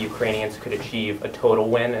that the Ukrainians could achieve a total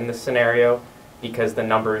win in this scenario. because the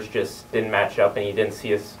numbers just didn't match up, and he didn't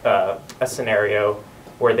see a scenario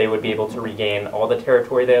where they would be able to regain all the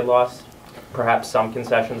territory they had lost, perhaps some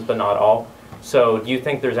concessions, but not all. So do you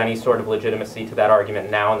think there's any sort of legitimacy to that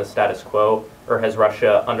argument now in the status quo, or has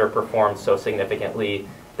Russia underperformed so significantly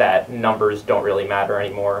that numbers don't really matter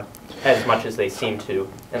anymore as much as they seem to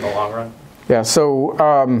in the long run? Yeah, so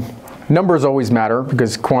numbers always matter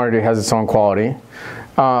because quantity has its own quality.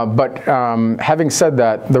 But having said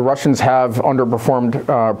that, the Russians have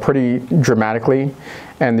underperformed pretty dramatically,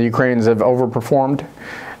 and the Ukrainians have overperformed.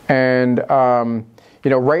 And you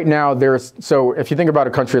know, right now so if you think about a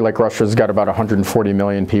country like Russia, it's got about 140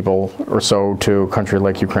 million people or so, to a country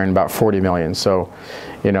like Ukraine, about 40 million. So,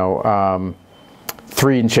 you know,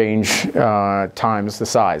 3 and change times the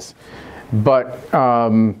size. But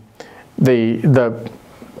the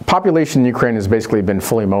population in Ukraine has basically been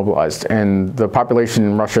fully mobilized, and the population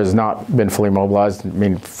in Russia has not been fully mobilized, I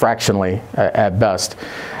mean, fractionally at best.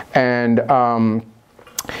 And,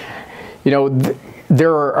 you know,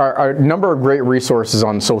 there are a number of great resources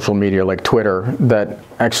on social media like Twitter that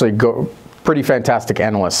actually go pretty fantastic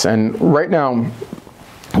analysts. And right now,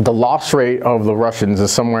 the loss rate of the Russians is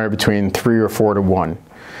somewhere between 3 or 4 to 1.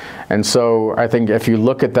 And so I think if you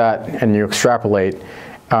look at that and you extrapolate,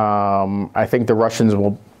 I think the Russians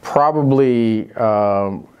will probably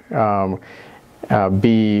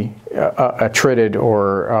be attrited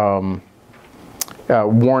or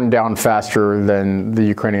worn down faster than the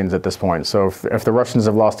Ukrainians at this point. So if the Russians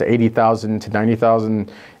have lost to 80,000 to 90,000,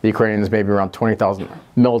 the Ukrainians maybe around 20,000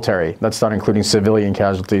 military. That's not including civilian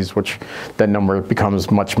casualties, which that number becomes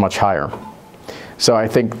much, much higher. So I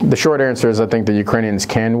think the short answer is I think the Ukrainians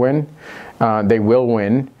can win. They will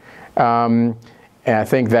win. And I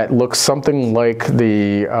think that looks something like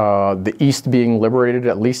the East being liberated,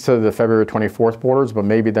 at least to the February 24th borders, but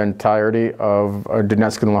maybe the entirety of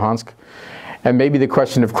Donetsk and Luhansk. And maybe the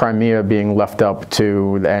question of Crimea being left up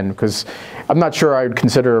to the end, because I'm not sure I would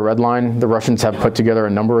consider a red line. The Russians have put together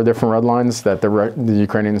a number of different red lines that the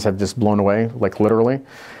Ukrainians have just blown away, like literally.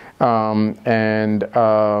 Some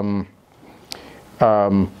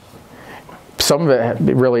of it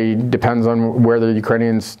really depends on where the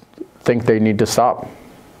Ukrainians think they need to stop.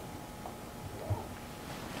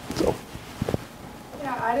 So.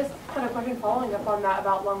 Yeah, I just had a question following up on that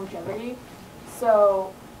about longevity.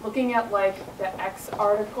 So looking at like the X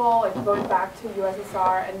article, like going back to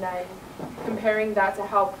USSR and then comparing that to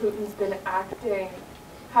how Putin's been acting,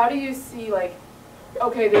 how do you see like,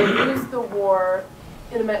 okay, they lose the war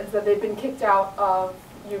in the sense that they've been kicked out of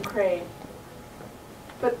Ukraine,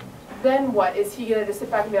 but then what? Is he going to just sit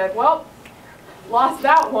back and be like, well, lost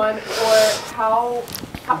that one, or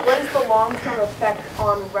what is the long-term effect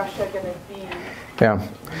on Russia going to be? Yeah.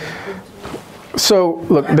 So,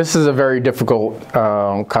 look, this is a very difficult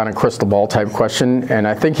kind of crystal ball type question, and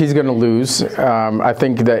I think he's going to lose. I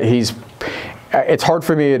think that it's hard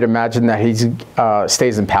for me to imagine that he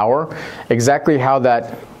stays in power. Exactly how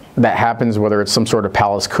that happens, whether it's some sort of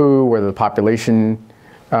palace coup, whether the population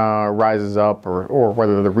rises up, or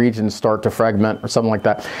whether the regions start to fragment or something like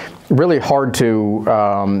that. Really hard to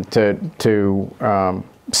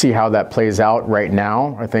see how that plays out right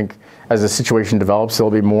now. I think as the situation develops,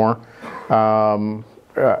 there'll be more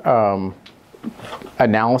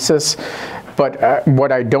analysis. But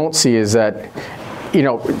what I don't see is that, you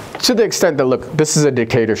know, to the extent that, look, this is a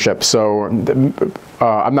dictatorship, so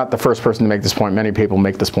I'm not the first person to make this point. Many people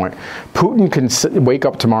make this point. Putin can wake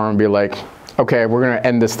up tomorrow and be like, okay, we're going to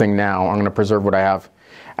end this thing now. I'm going to preserve what I have.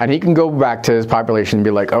 And he can go back to his population and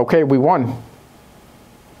be like, okay, we won.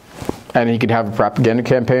 And he could have a propaganda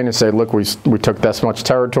campaign and say, look, we took this much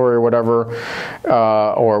territory or whatever,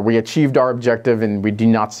 or we achieved our objective and we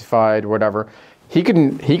denazified, whatever. He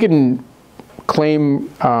can claim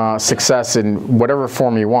success in whatever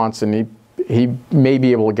form he wants, and he may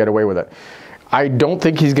be able to get away with it. I don't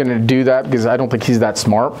think he's going to do that because I don't think he's that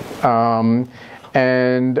smart.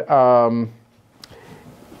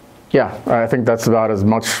 Yeah, I think that's about as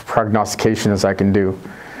much prognostication as I can do.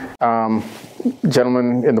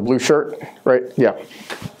 Gentleman in the blue shirt, right? Yeah.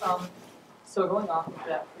 So going off of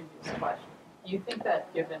that previous question, do you think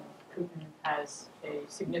that given Putin has a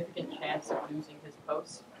significant chance of losing his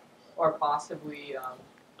post, or possibly,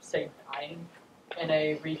 say, dying in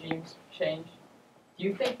a regime change, do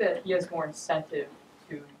you think that he has more incentive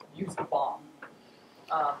to use the bomb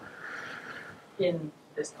in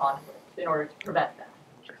this conflict in order to prevent that?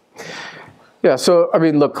 Yeah, so, I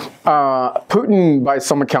mean, look, Putin, by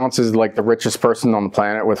some accounts, is like the richest person on the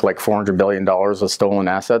planet with like $400 billion of stolen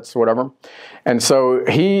assets or whatever. And so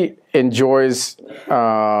he enjoys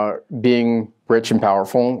being rich and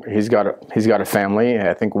powerful. He's got a family.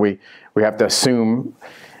 I think we have to assume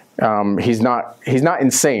he's not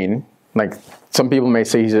insane. Like some people may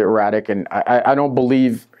say he's erratic, and I don't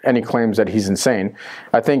believe any claims that he's insane.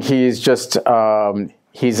 I think he's just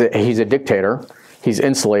he's a dictator. He's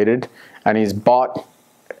insulated, and he's bought,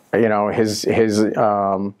 you know, his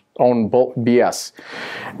own BS.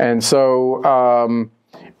 And so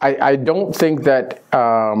I don't think that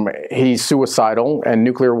he's suicidal, and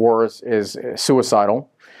nuclear war is suicidal.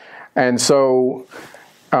 And so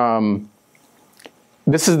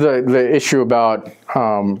this is the issue about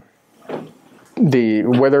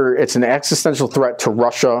whether it's an existential threat to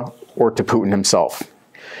Russia or to Putin himself.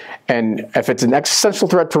 And if it's an existential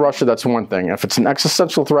threat to Russia, that's one thing. If it's an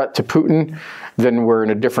existential threat to Putin, then we're in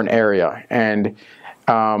a different area. And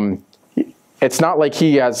it's not like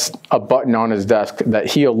he has a button on his desk that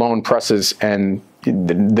he alone presses and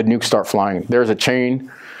the nukes start flying. There's a chain,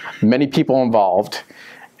 many people involved,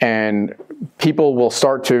 and people will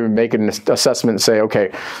start to make an assessment and say,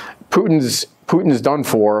 okay, Putin's done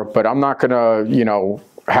for, but I'm not going to, you know,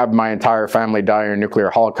 have my entire family die in a nuclear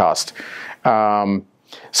holocaust.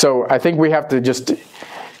 So I think we have to just,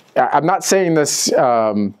 I'm not saying this,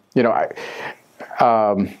 you know,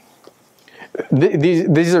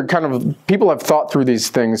 these are kind of, people have thought through these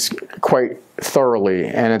things quite thoroughly,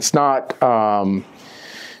 and it's not,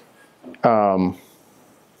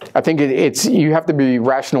 I think it's, you have to be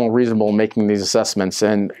rational and reasonable in making these assessments,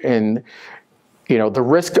 and you know, the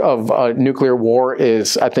risk of a nuclear war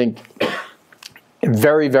is, I think,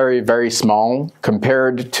 very, very, very small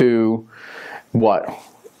compared to what?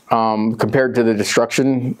 Compared to the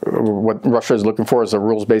destruction. What Russia is looking for is a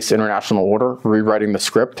rules-based international order, rewriting the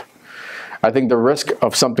script. I think the risk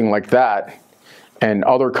of something like that, and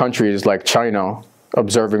other countries like China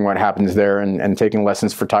observing what happens there and taking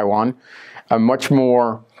lessons for Taiwan, are much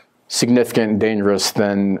more significant and dangerous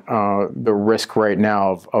than the risk right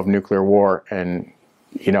now of nuclear war and,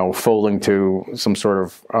 you know, folding to some sort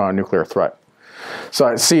of nuclear threat. So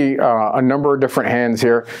I see a number of different hands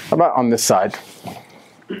here. How about on this side?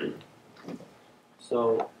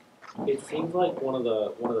 So it seems like one of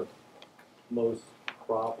the most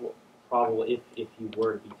probable, if you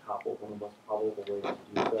were to be toppled, one of the most probable ways to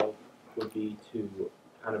do so would be to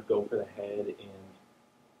kind of go for the head and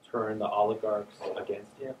turn the oligarchs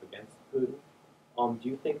against him, against Putin. Do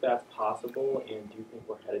you think that's possible, and do you think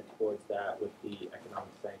we're headed towards that with the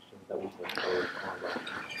economic sanctions that we've imposed on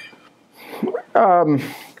Russia?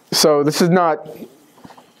 So this is not,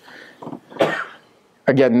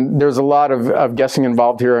 again, there's a lot of guessing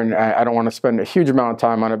involved here, and I don't want to spend a huge amount of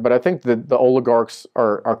time on it, but I think that the oligarchs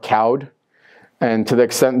are cowed, and to the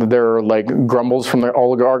extent that there are like grumbles from the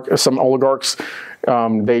some oligarchs,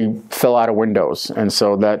 they fell out of windows, and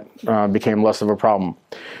so that became less of a problem.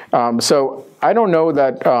 So I don't know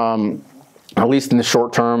that, at least in the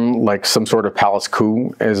short term, like some sort of palace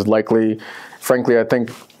coup is likely. Frankly, I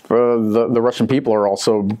think the Russian people are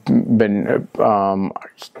also been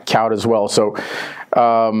cowed as well. So,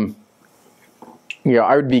 you know,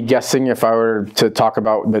 I would be guessing if I were to talk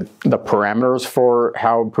about the parameters for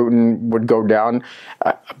how Putin would go down.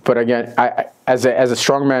 But again, as a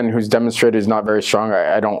strong man who's demonstrated he's not very strong,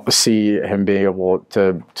 I don't see him being able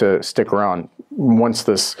to stick around once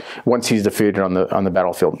he's defeated on the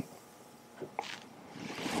battlefield.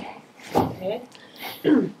 Okay.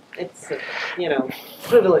 It's, you know,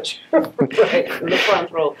 privilege, right, in the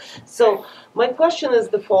front row. So my question is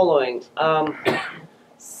the following.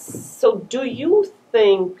 So do you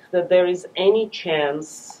think that there is any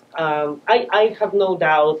chance, I have no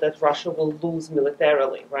doubt that Russia will lose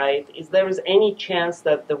militarily, right? Is there any chance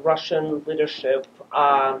that the Russian leadership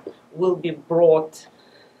will be brought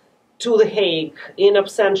to The Hague in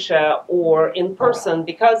absentia or in person?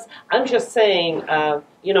 Because I'm just saying,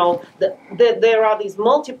 you know, there are these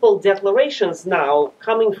multiple declarations now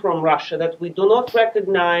coming from Russia that we do not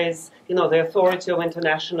recognize, you know, the authority of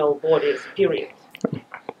international bodies, period.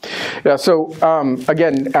 Yeah, so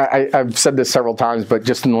again, I've said this several times, but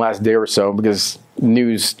just in the last day or so, because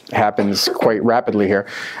news happens quite rapidly here,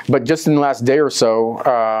 but just in the last day or so,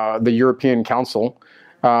 the European Council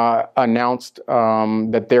announced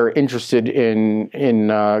that they're interested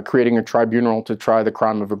in creating a tribunal to try the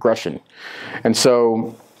crime of aggression. And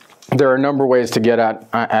so there are a number of ways to get at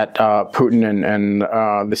Putin and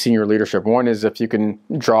the senior leadership. One is if you can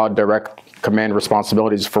draw direct command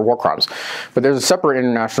responsibilities for war crimes. But there's a separate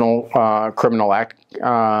international criminal act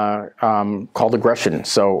called aggression,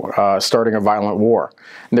 so starting a violent war.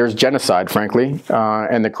 And there's genocide, frankly,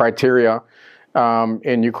 and the criteria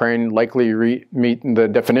in Ukraine likely meet the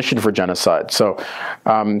definition for genocide. So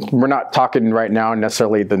we're not talking right now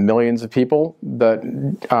necessarily the millions of people that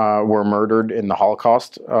were murdered in the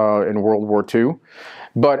Holocaust in World War II.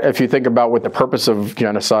 But if you think about what the purpose of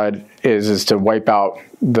genocide is to wipe out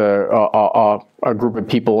a group of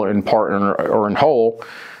people in part or in whole,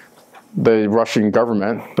 the Russian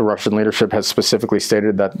government, the Russian leadership has specifically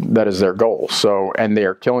stated that that is their goal. So, and they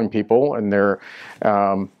are killing people, and they're,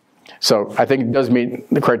 so I think it does meet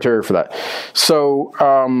the criteria for that. So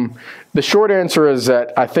the short answer is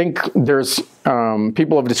that I think there's,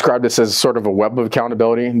 people have described this as sort of a web of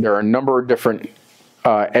accountability. There are a number of different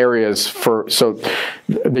areas for, so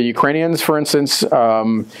the Ukrainians, for instance,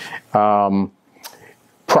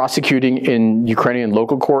 prosecuting in Ukrainian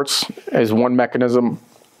local courts is one mechanism.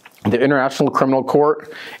 The International Criminal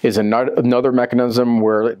Court is another mechanism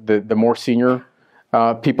where the more senior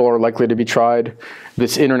people are likely to be tried.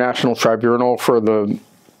 This International Tribunal for the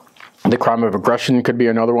crime of aggression could be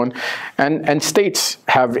another one. And states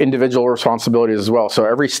have individual responsibilities as well. So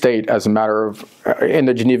every state, as a matter of, in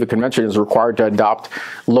the Geneva Convention, is required to adopt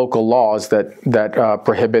local laws that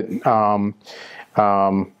prohibit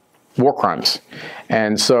war crimes.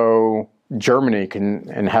 And so Germany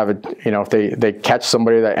can have it, you know, if they catch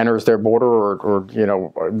somebody that enters their border or you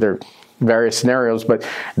know, there are various scenarios, but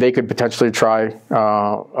they could potentially try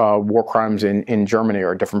war crimes in Germany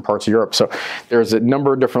or different parts of Europe. So there's a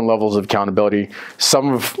number of different levels of accountability.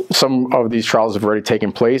 Some of these trials have already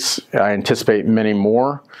taken place. I anticipate many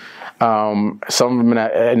more. Some of them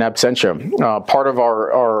in absentia. Part of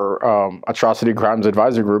our atrocity crimes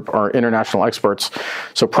advisory group are international experts,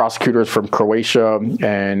 so prosecutors from Croatia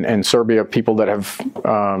and Serbia, people that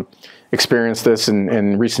have experienced this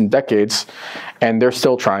in recent decades, and they're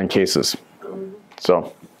still trying cases.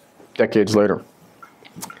 So, decades later.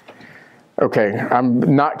 Okay, I'm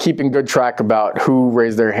not keeping good track about who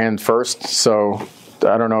raised their hand first, so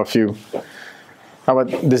I don't know if you. How about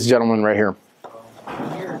this gentleman right here?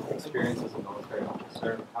 In your experience as a military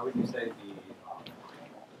officer, how would you say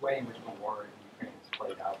the way in which the war in Ukraine has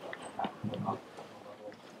played out at the operational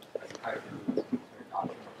level as a kind of considered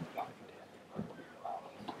doctrine?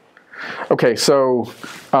 Okay, so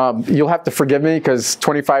you'll have to forgive me because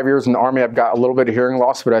 25 years in the Army, I've got a little bit of hearing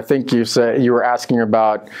loss, but I think you were asking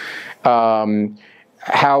about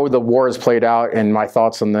how the war has played out and my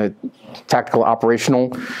thoughts on the tactical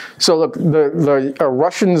operational. So look, the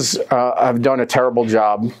Russians have done a terrible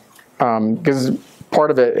job because part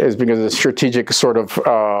of it is because of the strategic sort of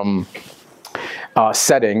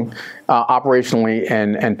setting operationally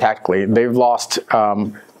and tactically. They've lost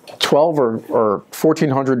 12 or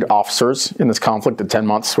 1,400 officers in this conflict in 10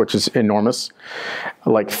 months, which is enormous.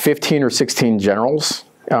 Like 15 or 16 generals.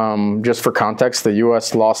 Just for context, the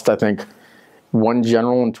U.S. lost, I think, one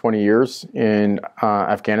general in 20 years in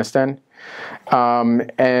Afghanistan.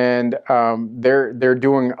 They're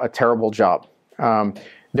doing a terrible job.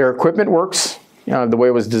 Their equipment works the way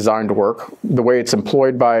it was designed to work. The way it's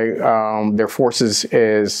employed by their forces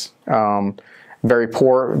is very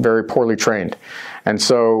poorly trained. And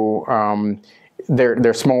so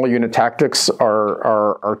their small unit tactics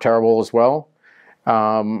are terrible as well.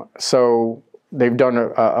 So they've done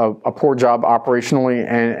a poor job operationally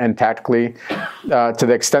and tactically. To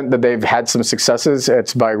the extent that they've had some successes,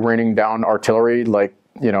 it's by raining down artillery, like,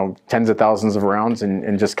 you know, tens of thousands of rounds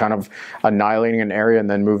and just kind of annihilating an area and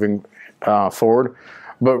then moving forward.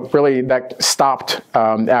 But really that stopped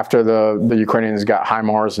after the Ukrainians got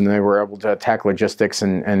HIMARS and they were able to attack logistics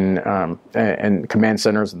and command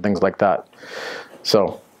centers and things like that.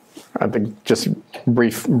 So I think just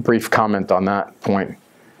brief comment on that point.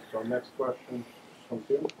 So next question from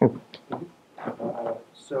you.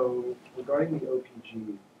 So regarding the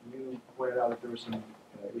OPG, you pointed out that there were some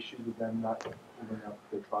issues with them not holding up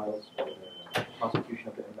their trials or their prosecution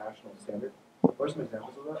of the international standard. What are some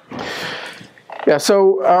examples of that? Yeah,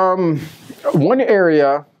 so one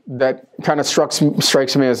area that kind of strikes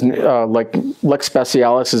me as like lex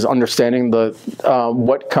specialis is understanding the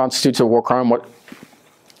what constitutes a war crime, what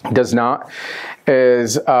does not,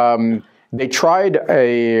 is they tried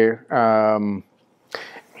a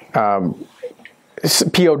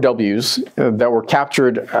POWs that were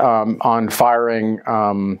captured on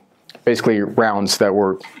firing basically rounds that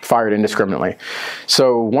were fired indiscriminately.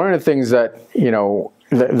 So one of the things that, you know,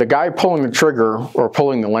 the guy pulling the trigger or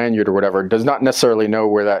pulling the lanyard or whatever does not necessarily know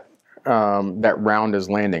where that round is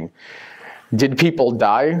landing. Did people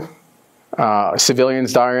die?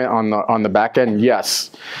 Civilians die on the back end? Yes.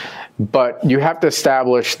 But you have to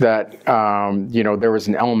establish that, you know, there was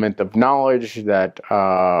an element of knowledge, that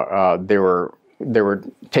they were They were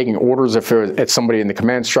taking orders if it's somebody in the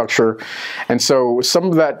command structure. And so some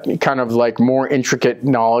of that kind of like more intricate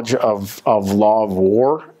knowledge of law of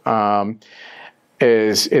war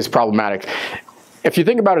is problematic. If you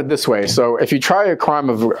think about it this way, so if you try a crime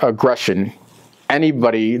of aggression,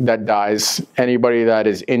 anybody that dies, anybody that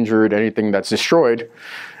is injured, anything that's destroyed,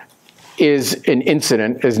 is an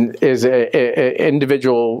incident, is a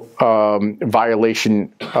individual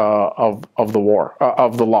violation of the war,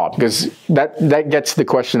 of the law, because that gets the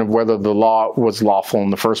question of whether the law was lawful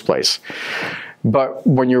in the first place. But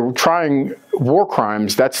when you're trying war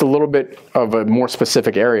crimes, that's a little bit of a more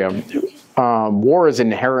specific area. War is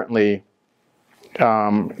inherently,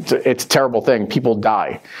 it's a terrible thing. People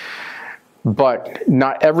die. But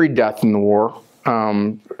not every death in the war,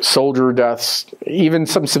 soldier deaths, even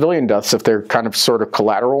some civilian deaths, if they're kind of sort of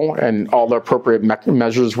collateral and all the appropriate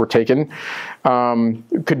measures were taken,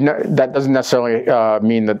 that doesn't necessarily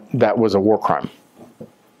mean that that was a war crime.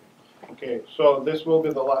 Okay, so this will be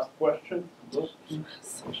the last question.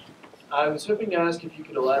 I was hoping to ask if you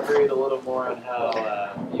could elaborate a little more on how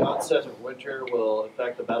the onset of winter will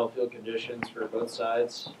affect the battlefield conditions for both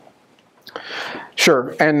sides.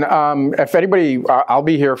 Sure, and if anybody, I'll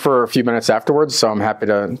be here for a few minutes afterwards, so I'm happy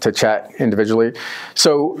to chat individually.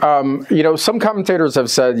 So, you know, some commentators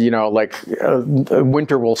have said, you know, like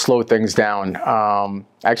winter will slow things down.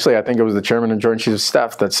 Actually, I think it was the chairman and Joint Chiefs of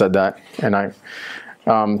Staff that said that, and I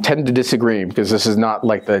tend to disagree because this is not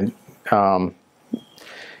like the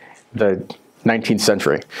 19th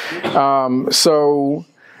century.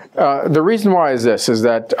 The reason why is this, is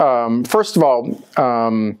that, first of all,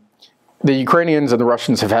 the Ukrainians and the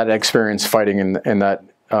Russians have had experience fighting in that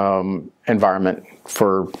environment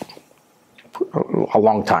for a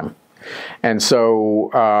long time. And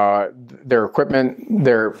so their equipment,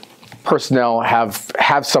 their personnel have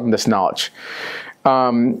some of this knowledge.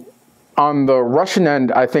 On the Russian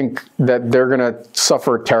end, I think that they're going to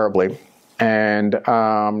suffer terribly. And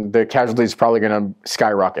the casualties are probably going to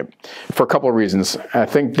skyrocket for a couple of reasons. I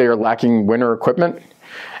think they're lacking winter equipment,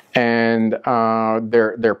 and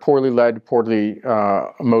they're poorly led, poorly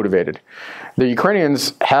motivated. The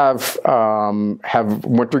Ukrainians have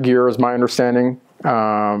winter gear, is my understanding.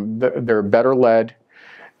 They're better led,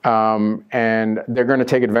 and they're going to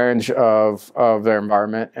take advantage of their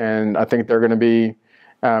environment. And I think they're going to be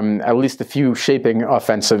at least a few shaping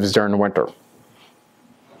offensives during the winter.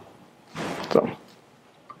 So.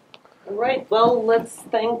 All right. Well, let's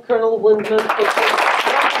thank Colonel Windman for his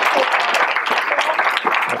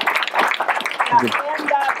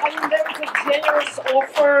and I mean, there was a generous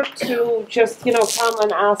offer to just, you know, come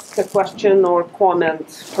and ask a question or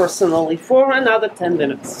comment personally for another 10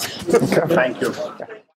 minutes. Thank you.